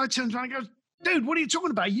 And the guy turns around and goes, dude, what are you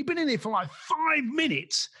talking about? You've been in here for like 5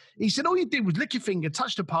 minutes. He said, all you did was lick your finger,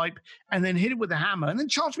 touch the pipe, and then hit it with a hammer, and then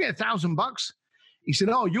charge me $1,000. He said,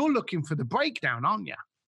 oh, you're looking for the breakdown, aren't you?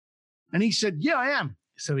 And he said, yeah, I am.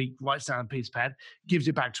 So he writes down a piece of pad, gives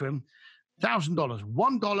it back to him. $1,000,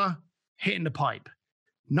 $1 hitting the pipe.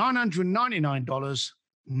 $999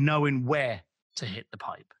 knowing where to hit the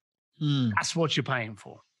pipe. That's what you're paying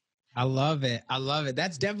for. I love it. I love it.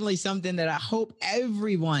 That's definitely something that I hope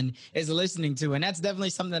everyone is listening to. And that's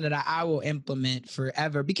definitely something that I will implement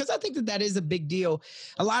forever, because I think that that is a big deal.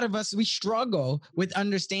 A lot of us, we struggle with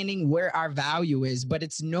understanding where our value is, but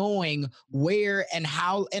it's knowing where and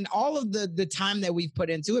how and all of the time that we've put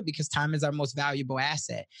into it, because time is our most valuable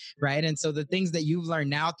asset, right? And so the things that you've learned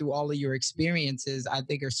now through all of your experiences, I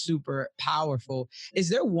think are super powerful. Is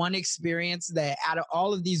there one experience that out of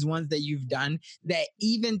all of these ones that you've done that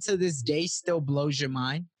even to this day still blows your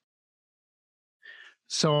mind?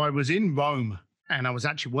 So I was in Rome and I was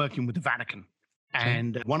actually working with the Vatican.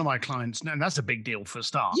 And one of my clients, and that's a big deal for a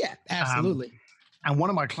start. Yeah, absolutely. And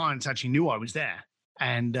one of my clients actually knew I was there.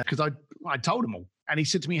 And because I told him all. And he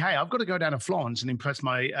said to me, hey, I've got to go down to Florence and impress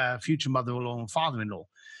my future mother-in-law and father-in-law.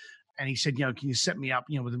 And he said, can you set me up,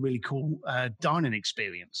 with a really cool dining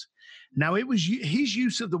experience? Now, it was his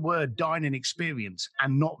use of the word dining experience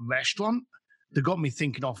and not restaurant that got me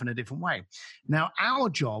thinking off in a different way. Now, our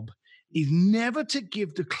job is never to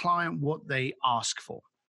give the client what they ask for.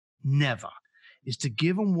 Never. Is to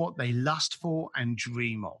give them what they lust for and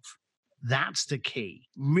dream of. That's the key.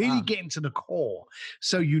 Really getting to the core.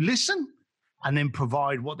 So you listen and then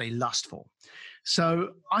provide what they lust for.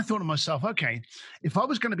 So I thought to myself, okay, if I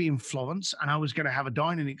was going to be in Florence and I was going to have a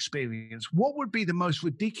dining experience, what would be the most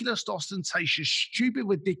ridiculous, ostentatious, stupid,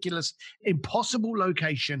 ridiculous, impossible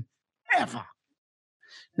location ever?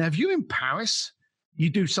 Now, if you're in Paris, you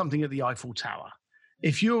do something at the Eiffel Tower.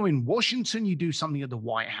 If you're in Washington, you do something at the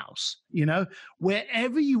White House.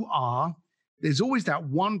 Wherever you are, there's always that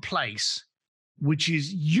one place which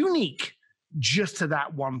is unique just to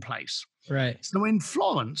that one place. Right. So in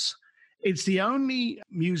Florence, it's the only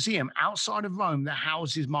museum outside of Rome that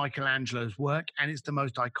houses Michelangelo's work, and it's the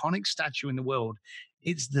most iconic statue in the world.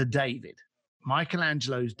 It's the David,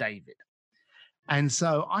 Michelangelo's David. And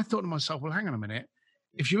so I thought to myself, well, hang on a minute.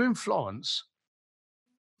 If you're in Florence,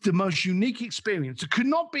 the most unique experience that could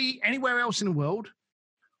not be anywhere else in the world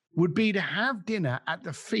would be to have dinner at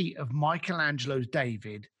the feet of Michelangelo's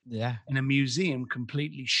David in a museum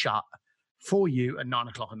completely shut for you at 9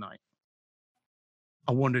 o'clock at night.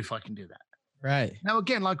 I wonder if I can do that. Right. Now,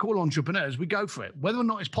 again, like all entrepreneurs, we go for it. Whether or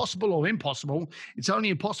not it's possible or impossible, it's only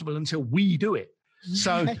impossible until we do it.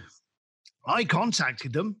 So I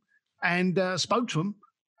contacted them and spoke to them,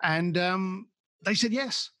 and they said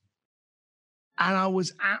yes. And I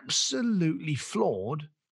was absolutely floored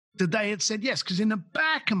that they had said yes, because in the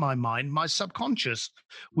back of my mind, my subconscious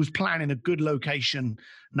was planning a good location,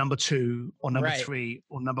 number 2 or number 3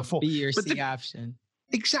 or number 4. Be your C option.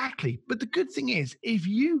 Exactly. But the good thing is, if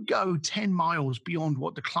you go 10 miles beyond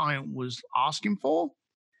what the client was asking for,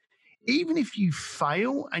 even if you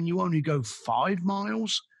fail and you only go 5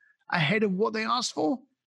 miles ahead of what they asked for,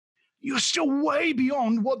 you're still way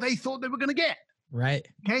beyond what they thought they were going to get. Right.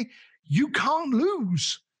 Okay. You can't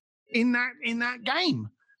lose in that game.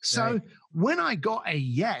 So when I got a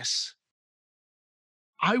yes,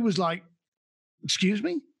 I was like, excuse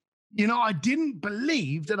me? I didn't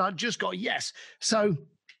believe that I'd just got a yes. So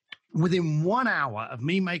within 1 hour of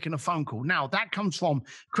me making a phone call, now that comes from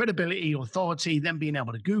credibility, authority, then being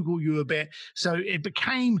able to Google you a bit. So it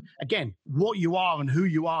became, again, what you are and who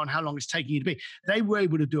you are and how long it's taking you to be. They were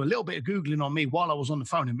able to do a little bit of Googling on me while I was on the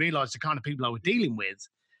phone and realize the kind of people I was dealing with.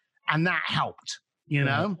 And that helped,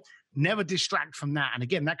 Never distract from that. And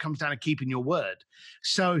again, that comes down to keeping your word.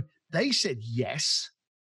 So they said yes.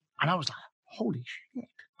 And I was like, holy shit,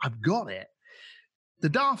 I've got it. The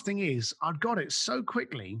daft thing is, I'd got it so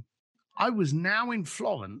quickly. I was now in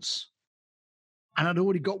Florence and I'd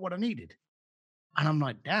already got what I needed. And I'm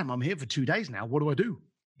like, damn, I'm here for 2 days now. What do I do?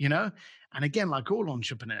 You know? And again, like all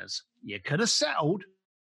entrepreneurs, you could have settled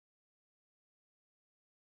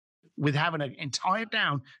with having an entire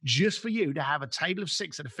town just for you to have a table of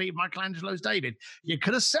 6 at the feet of Michelangelo's David. You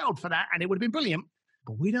could have settled for that and it would have been brilliant,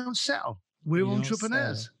 but we don't settle. We're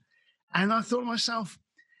entrepreneurs. And I thought to myself,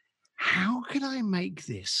 how can I make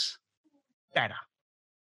this better?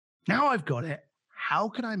 Now I've got it. How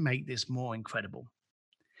can I make this more incredible?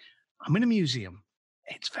 I'm in a museum.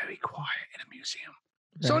 It's very quiet in a museum.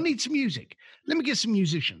 Right. So I need some music. Let me get some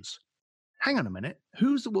musicians. Hang on a minute.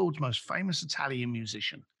 Who's the world's most famous Italian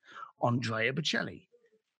musician? Andrea Bocelli.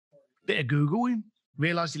 Bit of Googling,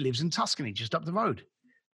 realized he lives in Tuscany, just up the road.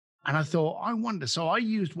 And I thought, I wonder. So I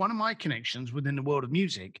used one of my connections within the world of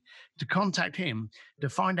music to contact him to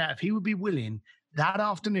find out if he would be willing that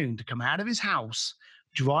afternoon to come out of his house,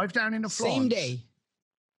 drive down into Florence.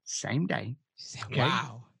 Same day. Okay.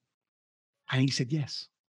 Wow. And he said yes.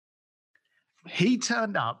 He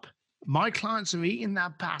turned up. My clients are eating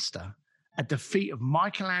that pasta at the feet of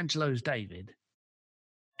Michelangelo's David.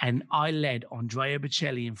 And I led Andrea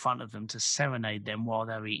Bocelli in front of them to serenade them while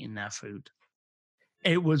they're eating their food.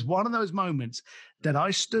 It was one of those moments that I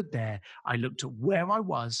stood there. I looked at where I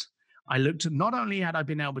was. I looked at not only had I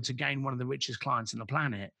been able to gain one of the richest clients on the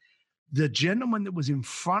planet, the gentleman that was in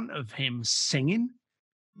front of him singing,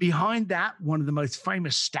 behind that, one of the most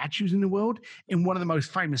famous statues in the world, in one of the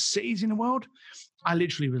most famous cities in the world. I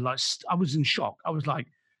literally was like, I was in shock. I was like,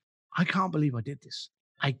 I can't believe I did this.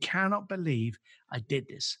 I cannot believe I did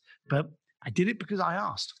this. But I did it because I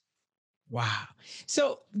asked. Wow.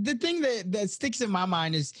 So the thing that sticks in my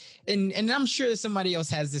mind is, and I'm sure somebody else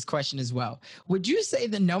has this question as well. Would you say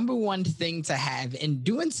the number one thing to have in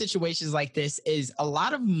doing situations like this is a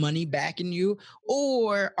lot of money backing you,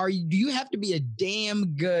 or do you have to be a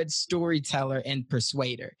damn good storyteller and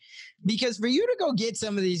persuader? Because for you to go get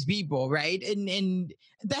some of these people, right? And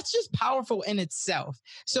that's just powerful in itself.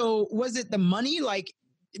 So was it the money? Like,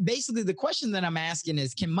 basically, the question that I'm asking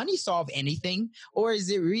is, can money solve anything? Or is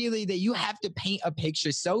it really that you have to paint a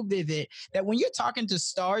picture so vivid that when you're talking to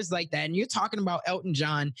stars like that and you're talking about Elton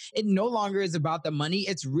John, it no longer is about the money.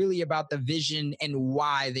 It's really about the vision and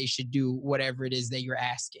why they should do whatever it is that you're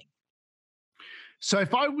asking. So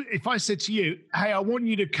if I said to you, hey, I want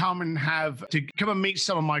you to come and meet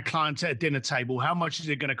some of my clients at a dinner table, how much is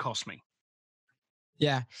it going to cost me?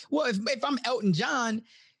 Yeah. Well, if I'm Elton John,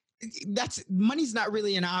 money's not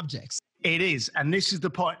really an object. It is. And this is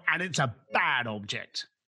the point. And it's a bad object.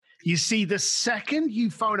 You see, the second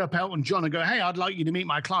you phone up Elton John and go, hey, I'd like you to meet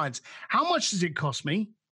my clients, how much does it cost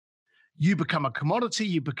me? You become a commodity.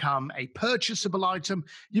 You become a purchasable item.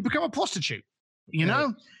 You become a prostitute. You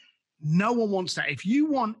know? No one wants that. If you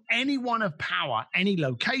want anyone of power, any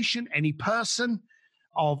location, any person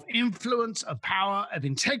of influence, of power, of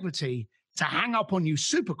integrity to hang up on you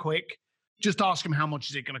super quick, just ask them how much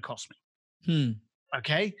is it going to cost me.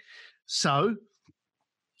 Okay. So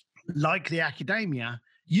like the academia,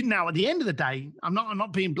 now at the end of the day, I'm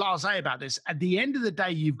not being blasé about this. At the end of the day,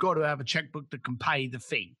 you've got to have a checkbook that can pay the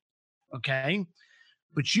fee. Okay.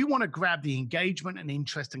 But you want to grab the engagement and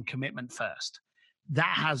interest and commitment first.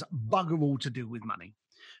 That has bugger all to do with money.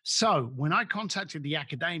 So when I contacted the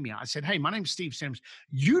academia, I said, hey, my name's Steve Sims.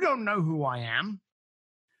 You don't know who I am,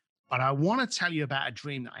 but I want to tell you about a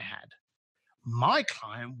dream that I had. My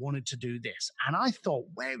client wanted to do this. And I thought,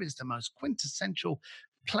 where is the most quintessential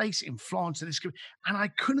place in Florence? And I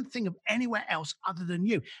couldn't think of anywhere else other than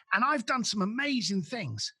you. And I've done some amazing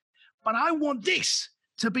things, but I want this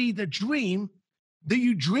to be the dream that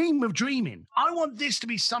you dream of dreaming. I want this to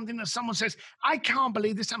be something that someone says, I can't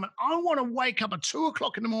believe this happened. I want to wake up at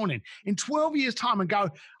 2:00 in the morning in 12 years' time and go,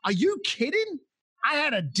 are you kidding? I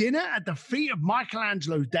had a dinner at the feet of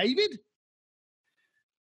Michelangelo's David.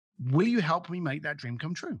 Will you help me make that dream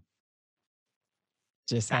come true?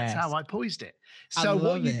 That's how I poised it. So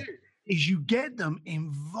what you do is you get them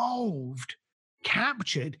involved,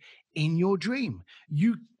 captured in your dream.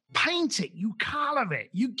 You paint it, you color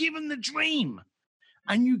it, you give them the dream,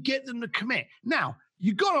 and you get them to commit. Now,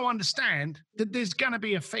 you got to understand that there's going to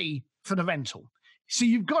be a fee for the rental. So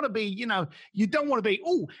you've got to be, you don't want to be,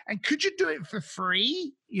 and could you do it for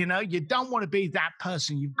free? You don't want to be that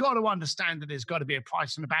person. You've got to understand that there's got to be a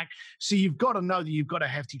price in the back. So you've got to know that you've got a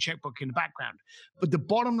hefty checkbook in the background. But the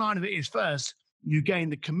bottom line of it is, first, you gain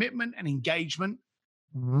the commitment and engagement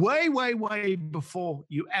way, way, way before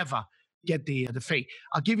you ever get the fee.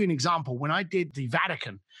 I'll give you an example. When I did the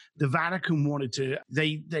Vatican wanted to,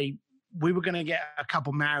 we were going to get a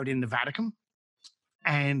couple married in the Vatican.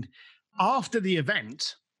 And after the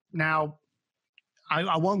event, now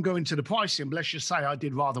I won't go into the pricing, but let's just say I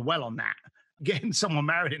did rather well on that, getting someone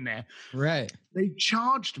married in there. Right. They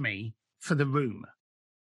charged me for the room.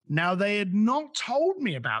 Now, they had not told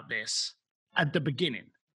me about this at the beginning.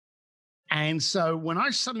 And so when I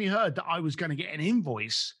suddenly heard that I was going to get an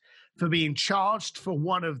invoice for being charged for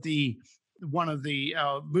one of the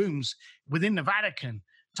rooms within the Vatican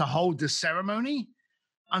to hold the ceremony,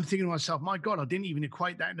 I'm thinking to myself, my God, I didn't even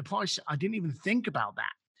equate that in the price. I didn't even think about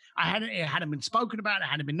that. It hadn't been spoken about. It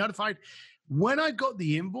hadn't been notified. When I got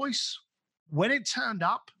the invoice, when it turned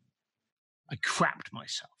up, I crapped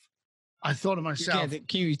myself. I thought to myself.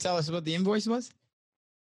 Can you tell us what the invoice was?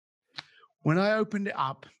 When I opened it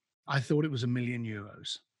up, I thought it was €1 million.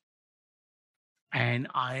 And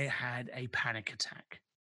I had a panic attack.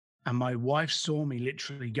 And my wife saw me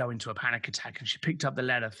literally go into a panic attack. And she picked up the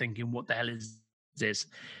letter thinking, what the hell is this?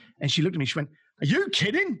 And she looked at me. She went, are you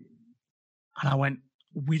kidding? And I went,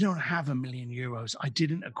 we don't have €1 million. I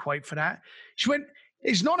didn't equate for that. She went,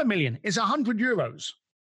 it's not €1 million. It's €100.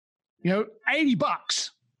 $80.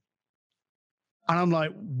 And I'm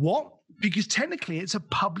like, what? Because technically it's a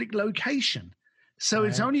public location. So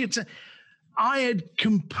It's only, I had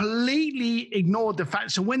completely ignored the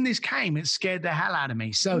fact. So when this came, it scared the hell out of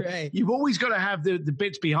me. So You've always got to have the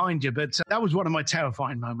bits behind you. But that was one of my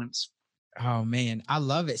terrifying moments. Oh, man, I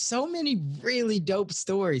love it. So many really dope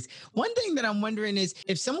stories. One thing that I'm wondering is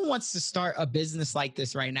if someone wants to start a business like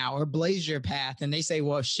this right now or blaze your path and they say,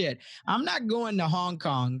 well, shit, I'm not going to Hong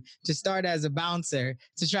Kong to start as a bouncer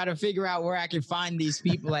to try to figure out where I can find these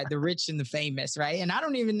people at the rich and the famous, right? And I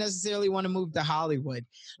don't even necessarily want to move to Hollywood.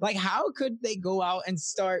 Like, how could they go out and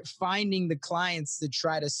start finding the clients to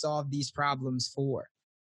try to solve these problems for?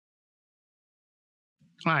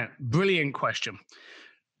 All right. Brilliant question.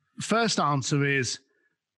 First answer is,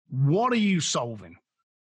 what are you solving?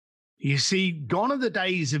 You see, gone are the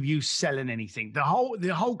days of you selling anything. The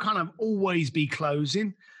whole kind of always be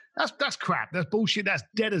closing. That's crap. That's bullshit. That's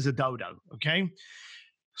dead as a dodo. Okay.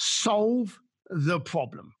 Solve the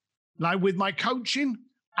problem. Like with my coaching,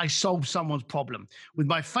 I solve someone's problem. With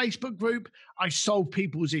my Facebook group, I solve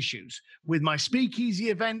people's issues. With my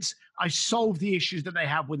speakeasy events, I solve the issues that they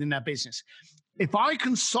have within their business. If I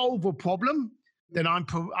can solve a problem, then I'm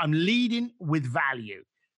leading with value.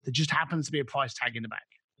 There just happens to be a price tag in the back,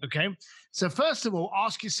 okay? So first of all,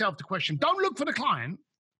 ask yourself the question, don't look for the client.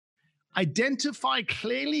 Identify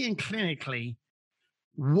clearly and clinically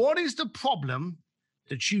what is the problem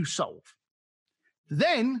that you solve.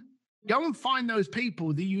 Then go and find those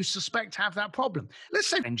people that you suspect have that problem. Let's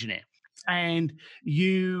say engineer, and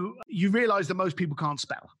you realize that most people can't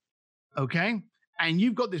spell, okay? And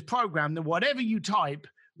you've got this program that whatever you type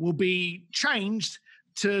will be changed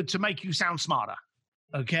to make you sound smarter,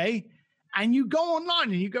 okay? And you go online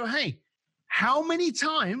and you go, hey, how many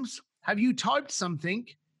times have you typed something,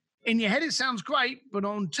 in your head it sounds great, but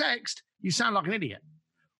on text, you sound like an idiot?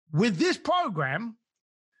 With this program,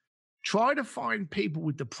 try to find people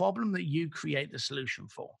with the problem that you create the solution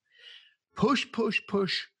for. Push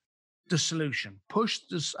the solution. Push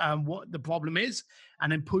this, what the problem is,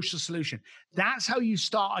 and then push the solution. That's how you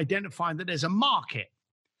start identifying that there's a market.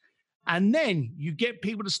 And then you get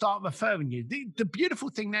people to start referring you. The beautiful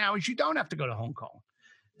thing now is you don't have to go to Hong Kong.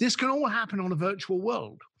 This can all happen on a virtual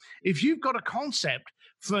world. If you've got a concept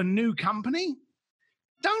for a new company,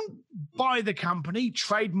 don't buy the company,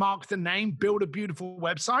 trademark the name, build a beautiful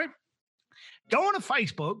website. Go on to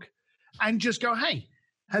Facebook and just go, hey,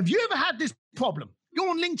 have you ever had this problem? Go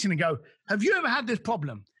on LinkedIn and go, have you ever had this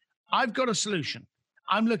problem? I've got a solution.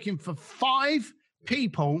 I'm looking for 5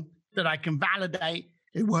 people that I can validate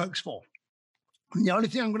it works for. And the only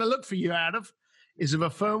thing I'm going to look for you out of is a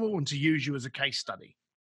referral and to use you as a case study.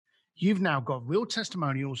 You've now got real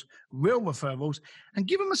testimonials, real referrals, and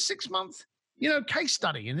give them a 6-month, case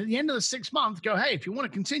study. And at the end of the 6 months, go, hey, if you want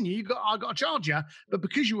to continue, I got to charge you. But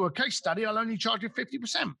because you were a case study, I'll only charge you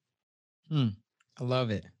 50%. I love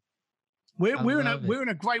it. We're in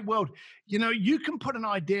a great world. You can put an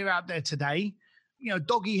idea out there today,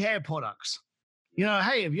 doggy hair products.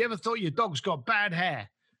 Hey, have you ever thought your dog's got bad hair?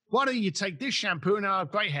 Why don't you take this shampoo and I'll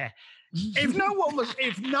have great hair? If no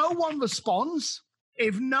one responds,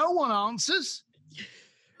 if no one answers,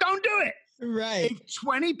 don't do it. Right. If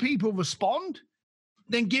 20 people respond,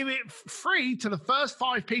 then give it free to the first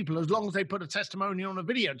 5 people as long as they put a testimonial and a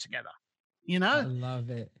video together. I love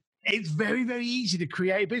it. It's very, very easy to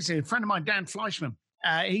create a business. A friend of mine, Dan Fleischman,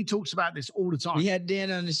 He talks about this all the time. We had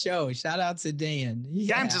Dan on the show. Shout out to Dan.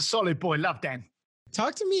 Yeah. Dan's a solid boy. Love Dan.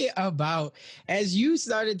 Talk to me about, as you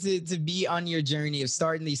started to be on your journey of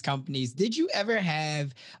starting these companies, did you ever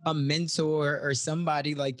have a mentor or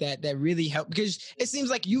somebody like that that really helped? Because it seems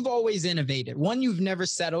like you've always innovated. One, you've never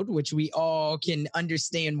settled, which we all can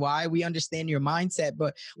understand why. We understand your mindset.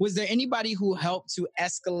 But was there anybody who helped to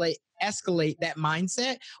escalate that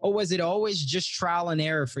mindset? Or was it always just trial and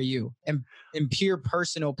error for you and pure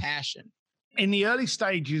personal passion? In the early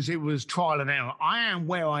stages, it was trial and error. I am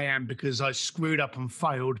where I am because I screwed up and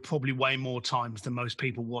failed probably way more times than most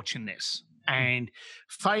people watching this. And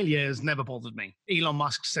failure has never bothered me. Elon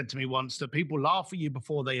Musk said to me once that people laugh at you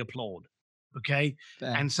before they applaud. Okay.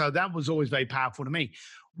 Fair. And so that was always very powerful to me.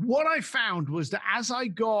 What I found was that as I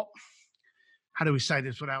got, how do we say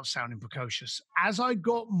this without sounding precocious? As I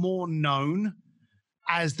got more known,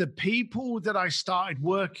 as the people that I started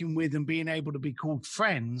working with and being able to be called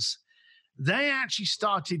friends, they actually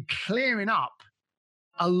started clearing up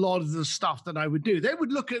a lot of the stuff that I would do. They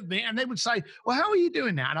would look at me and they would say, well, how are you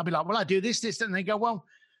doing that? And I'd be like, well, I do this. And they go, well,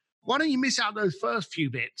 why don't you miss out those first few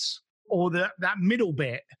bits or that middle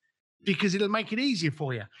bit, because it'll make it easier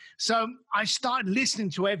for you. So I started listening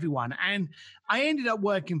to everyone, and I ended up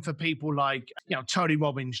working for people like, Tony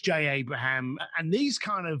Robbins, Jay Abraham, and these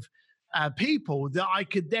kind of people that I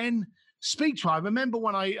could then speak to. I remember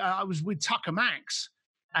when I was with Tucker Max,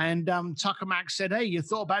 and Tucker Max said, hey, you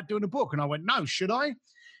thought about doing a book? And I went, no, should I?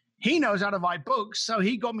 He knows how to write books. So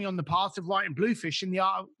he got me on the path of writing Bluefish and the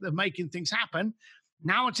art of making things happen.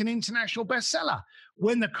 Now it's an international bestseller.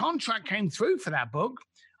 When the contract came through for that book,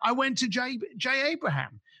 I went to Jay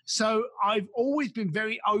Abraham. So I've always been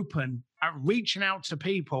very open at reaching out to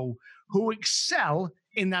people who excel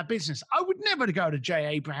in that business. I would never go to Jay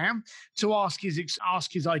Abraham to ask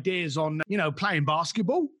his ideas on, playing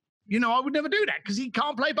basketball. I would never do that because he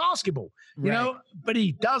can't play basketball, but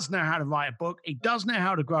he does know how to write a book. He does know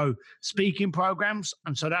how to grow speaking programs.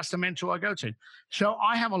 And so that's the mentor I go to. So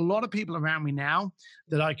I have a lot of people around me now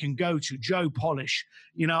that I can go to. Joe Polish,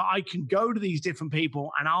 I can go to these different people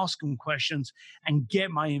and ask them questions and get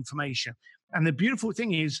my information. And the beautiful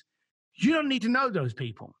thing is, you don't need to know those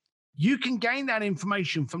people. You can gain that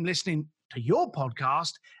information from listening to your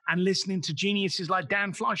podcast and listening to geniuses like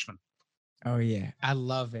Dan Fleischman. Oh yeah, I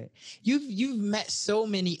love it. You've met so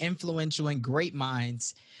many influential and great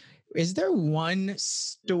minds. Is there one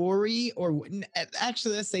story, or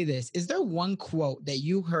actually, let's say this: is there one quote that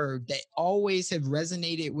you heard that always have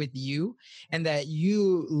resonated with you, and that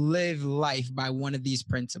you live life by one of these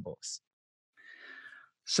principles?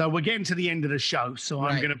 So we're getting to the end of the show, so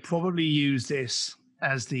right. I'm going to probably use this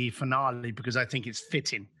as the finale because I think it's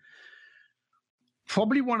fitting.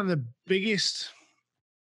 Probably one of the biggest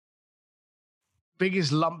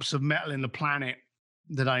lumps of metal in the planet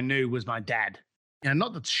that I knew was my dad.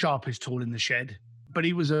 Not the sharpest tool in the shed, but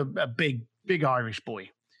he was a big Irish boy.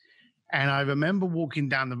 And I remember walking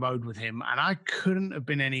down the road with him, and I couldn't have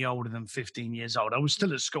been any older than 15 years old. I was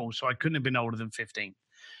still at school, so I couldn't have been older than 15.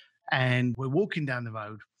 And we're walking down the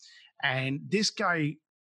road, and this guy,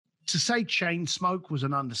 to say chain smoke was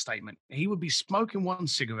an understatement. He would be smoking one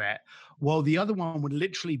cigarette while the other one would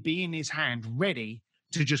literally be in his hand, ready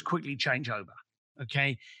to just quickly change over.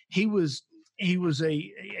 Okay, he was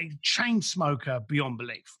a chain smoker beyond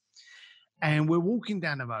belief. And we're walking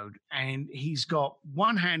down the road, and he's got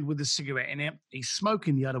one hand with a cigarette in it. He's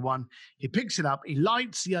smoking the other one. He picks it up. He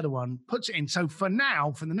lights the other one, puts it in. So for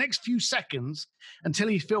now, for the next few seconds, until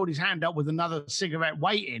he's filled his hand up with another cigarette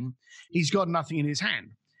waiting, he's got nothing in his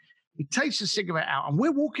hand. He takes the cigarette out, and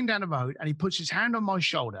we're walking down the road, and he puts his hand on my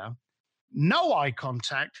shoulder, no eye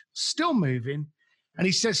contact, still moving. And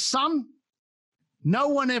he says, son, no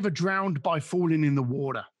one ever drowned by falling in the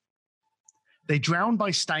water. They drowned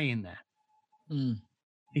by staying there.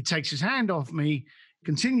 He takes his hand off me,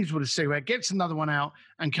 continues with a cigarette, gets another one out,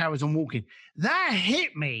 and carries on walking. That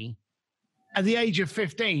hit me at the age of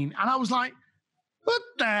 15. And I was like, what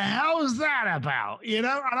the hell is that about? And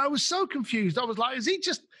I was so confused. I was like, is he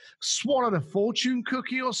just swallowed a fortune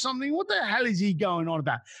cookie or something? What the hell is he going on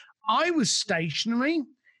about? I was stationary.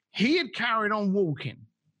 He had carried on walking.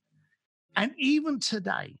 And even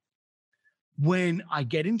today, when I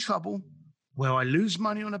get in trouble, where I lose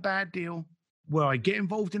money on a bad deal, where I get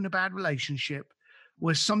involved in a bad relationship,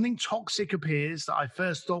 where something toxic appears that I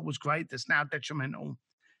first thought was great, that's now detrimental,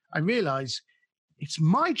 I realize it's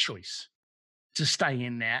my choice to stay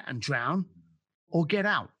in there and drown or get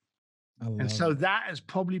out. And so that has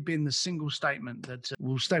probably been the single statement that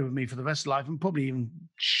will stay with me for the rest of life and probably even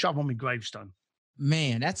shove on my gravestone.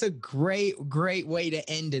 Man, that's a great way to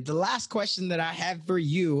end it. The last question that I have for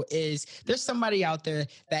you is, there's somebody out there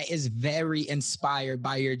that is very inspired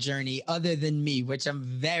by your journey other than me, which I'm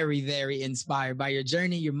very, very inspired by your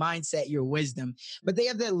journey, your mindset, your wisdom. But they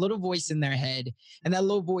have that little voice in their head, and that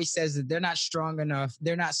little voice says that they're not strong enough,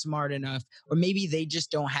 they're not smart enough, or maybe they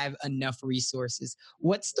just don't have enough resources.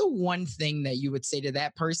 What's the one thing that you would say to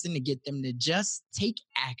that person to get them to just take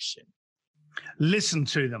action? Listen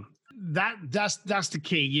to them. That's the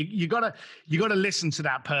key. You gotta listen to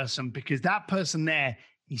that person, because that person there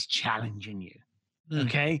is challenging you.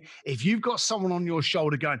 Okay. If you've got someone on your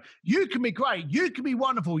shoulder going, you can be great, you can be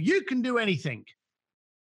wonderful, you can do anything,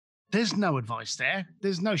 there's no advice there.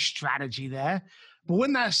 There's no strategy there. But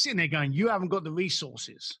when they're sitting there going, you haven't got the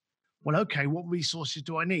resources. Well, okay, what resources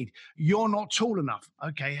do I need? You're not tall enough.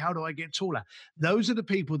 Okay, how do I get taller? Those are the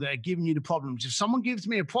people that are giving you the problems. If someone gives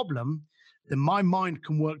me a problem, then my mind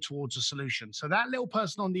can work towards a solution. So that little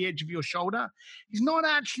person on the edge of your shoulder is not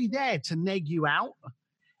actually there to neg you out.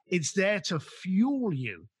 It's there to fuel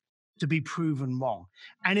you to be proven wrong.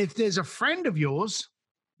 And if there's a friend of yours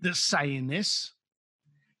that's saying this,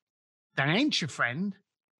 that ain't your friend.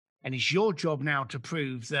 And it's your job now to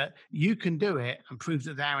prove that you can do it and prove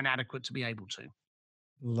that they're inadequate to be able to.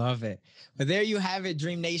 Love it. But there you have it,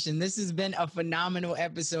 Dream Nation. This has been a phenomenal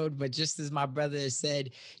episode. But just as my brother has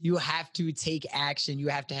said, you have to take action. You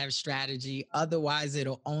have to have strategy. Otherwise,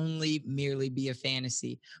 it'll only merely be a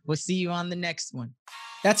fantasy. We'll see you on the next one.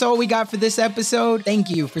 That's all we got for this episode.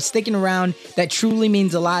 Thank you for sticking around. That truly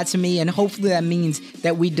means a lot to me. And hopefully that means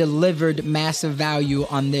that we delivered massive value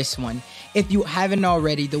on this one. If you haven't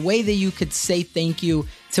already, the way that you could say thank you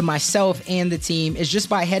to myself and the team is just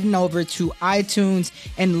by heading over to iTunes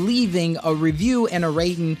and leaving a review and a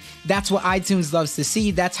rating. That's what iTunes loves to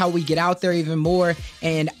see. That's how we get out there even more.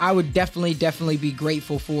 And I would definitely be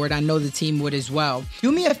grateful for it. I know the team would as well.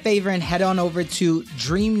 Do me a favor and head on over to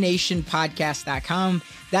dreamnationpodcast.com.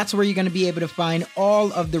 That's where you're going to be able to find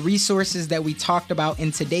all of the resources that we talked about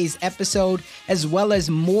in today's episode, as well as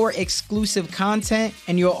more exclusive content.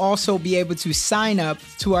 And you'll also be able to sign up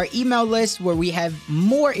to our email list where we have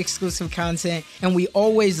more exclusive content. And we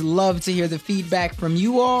always love to hear the feedback from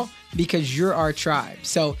you all, because you're our tribe.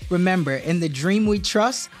 So remember, in the dream we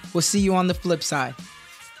trust. We'll see you on the flip side.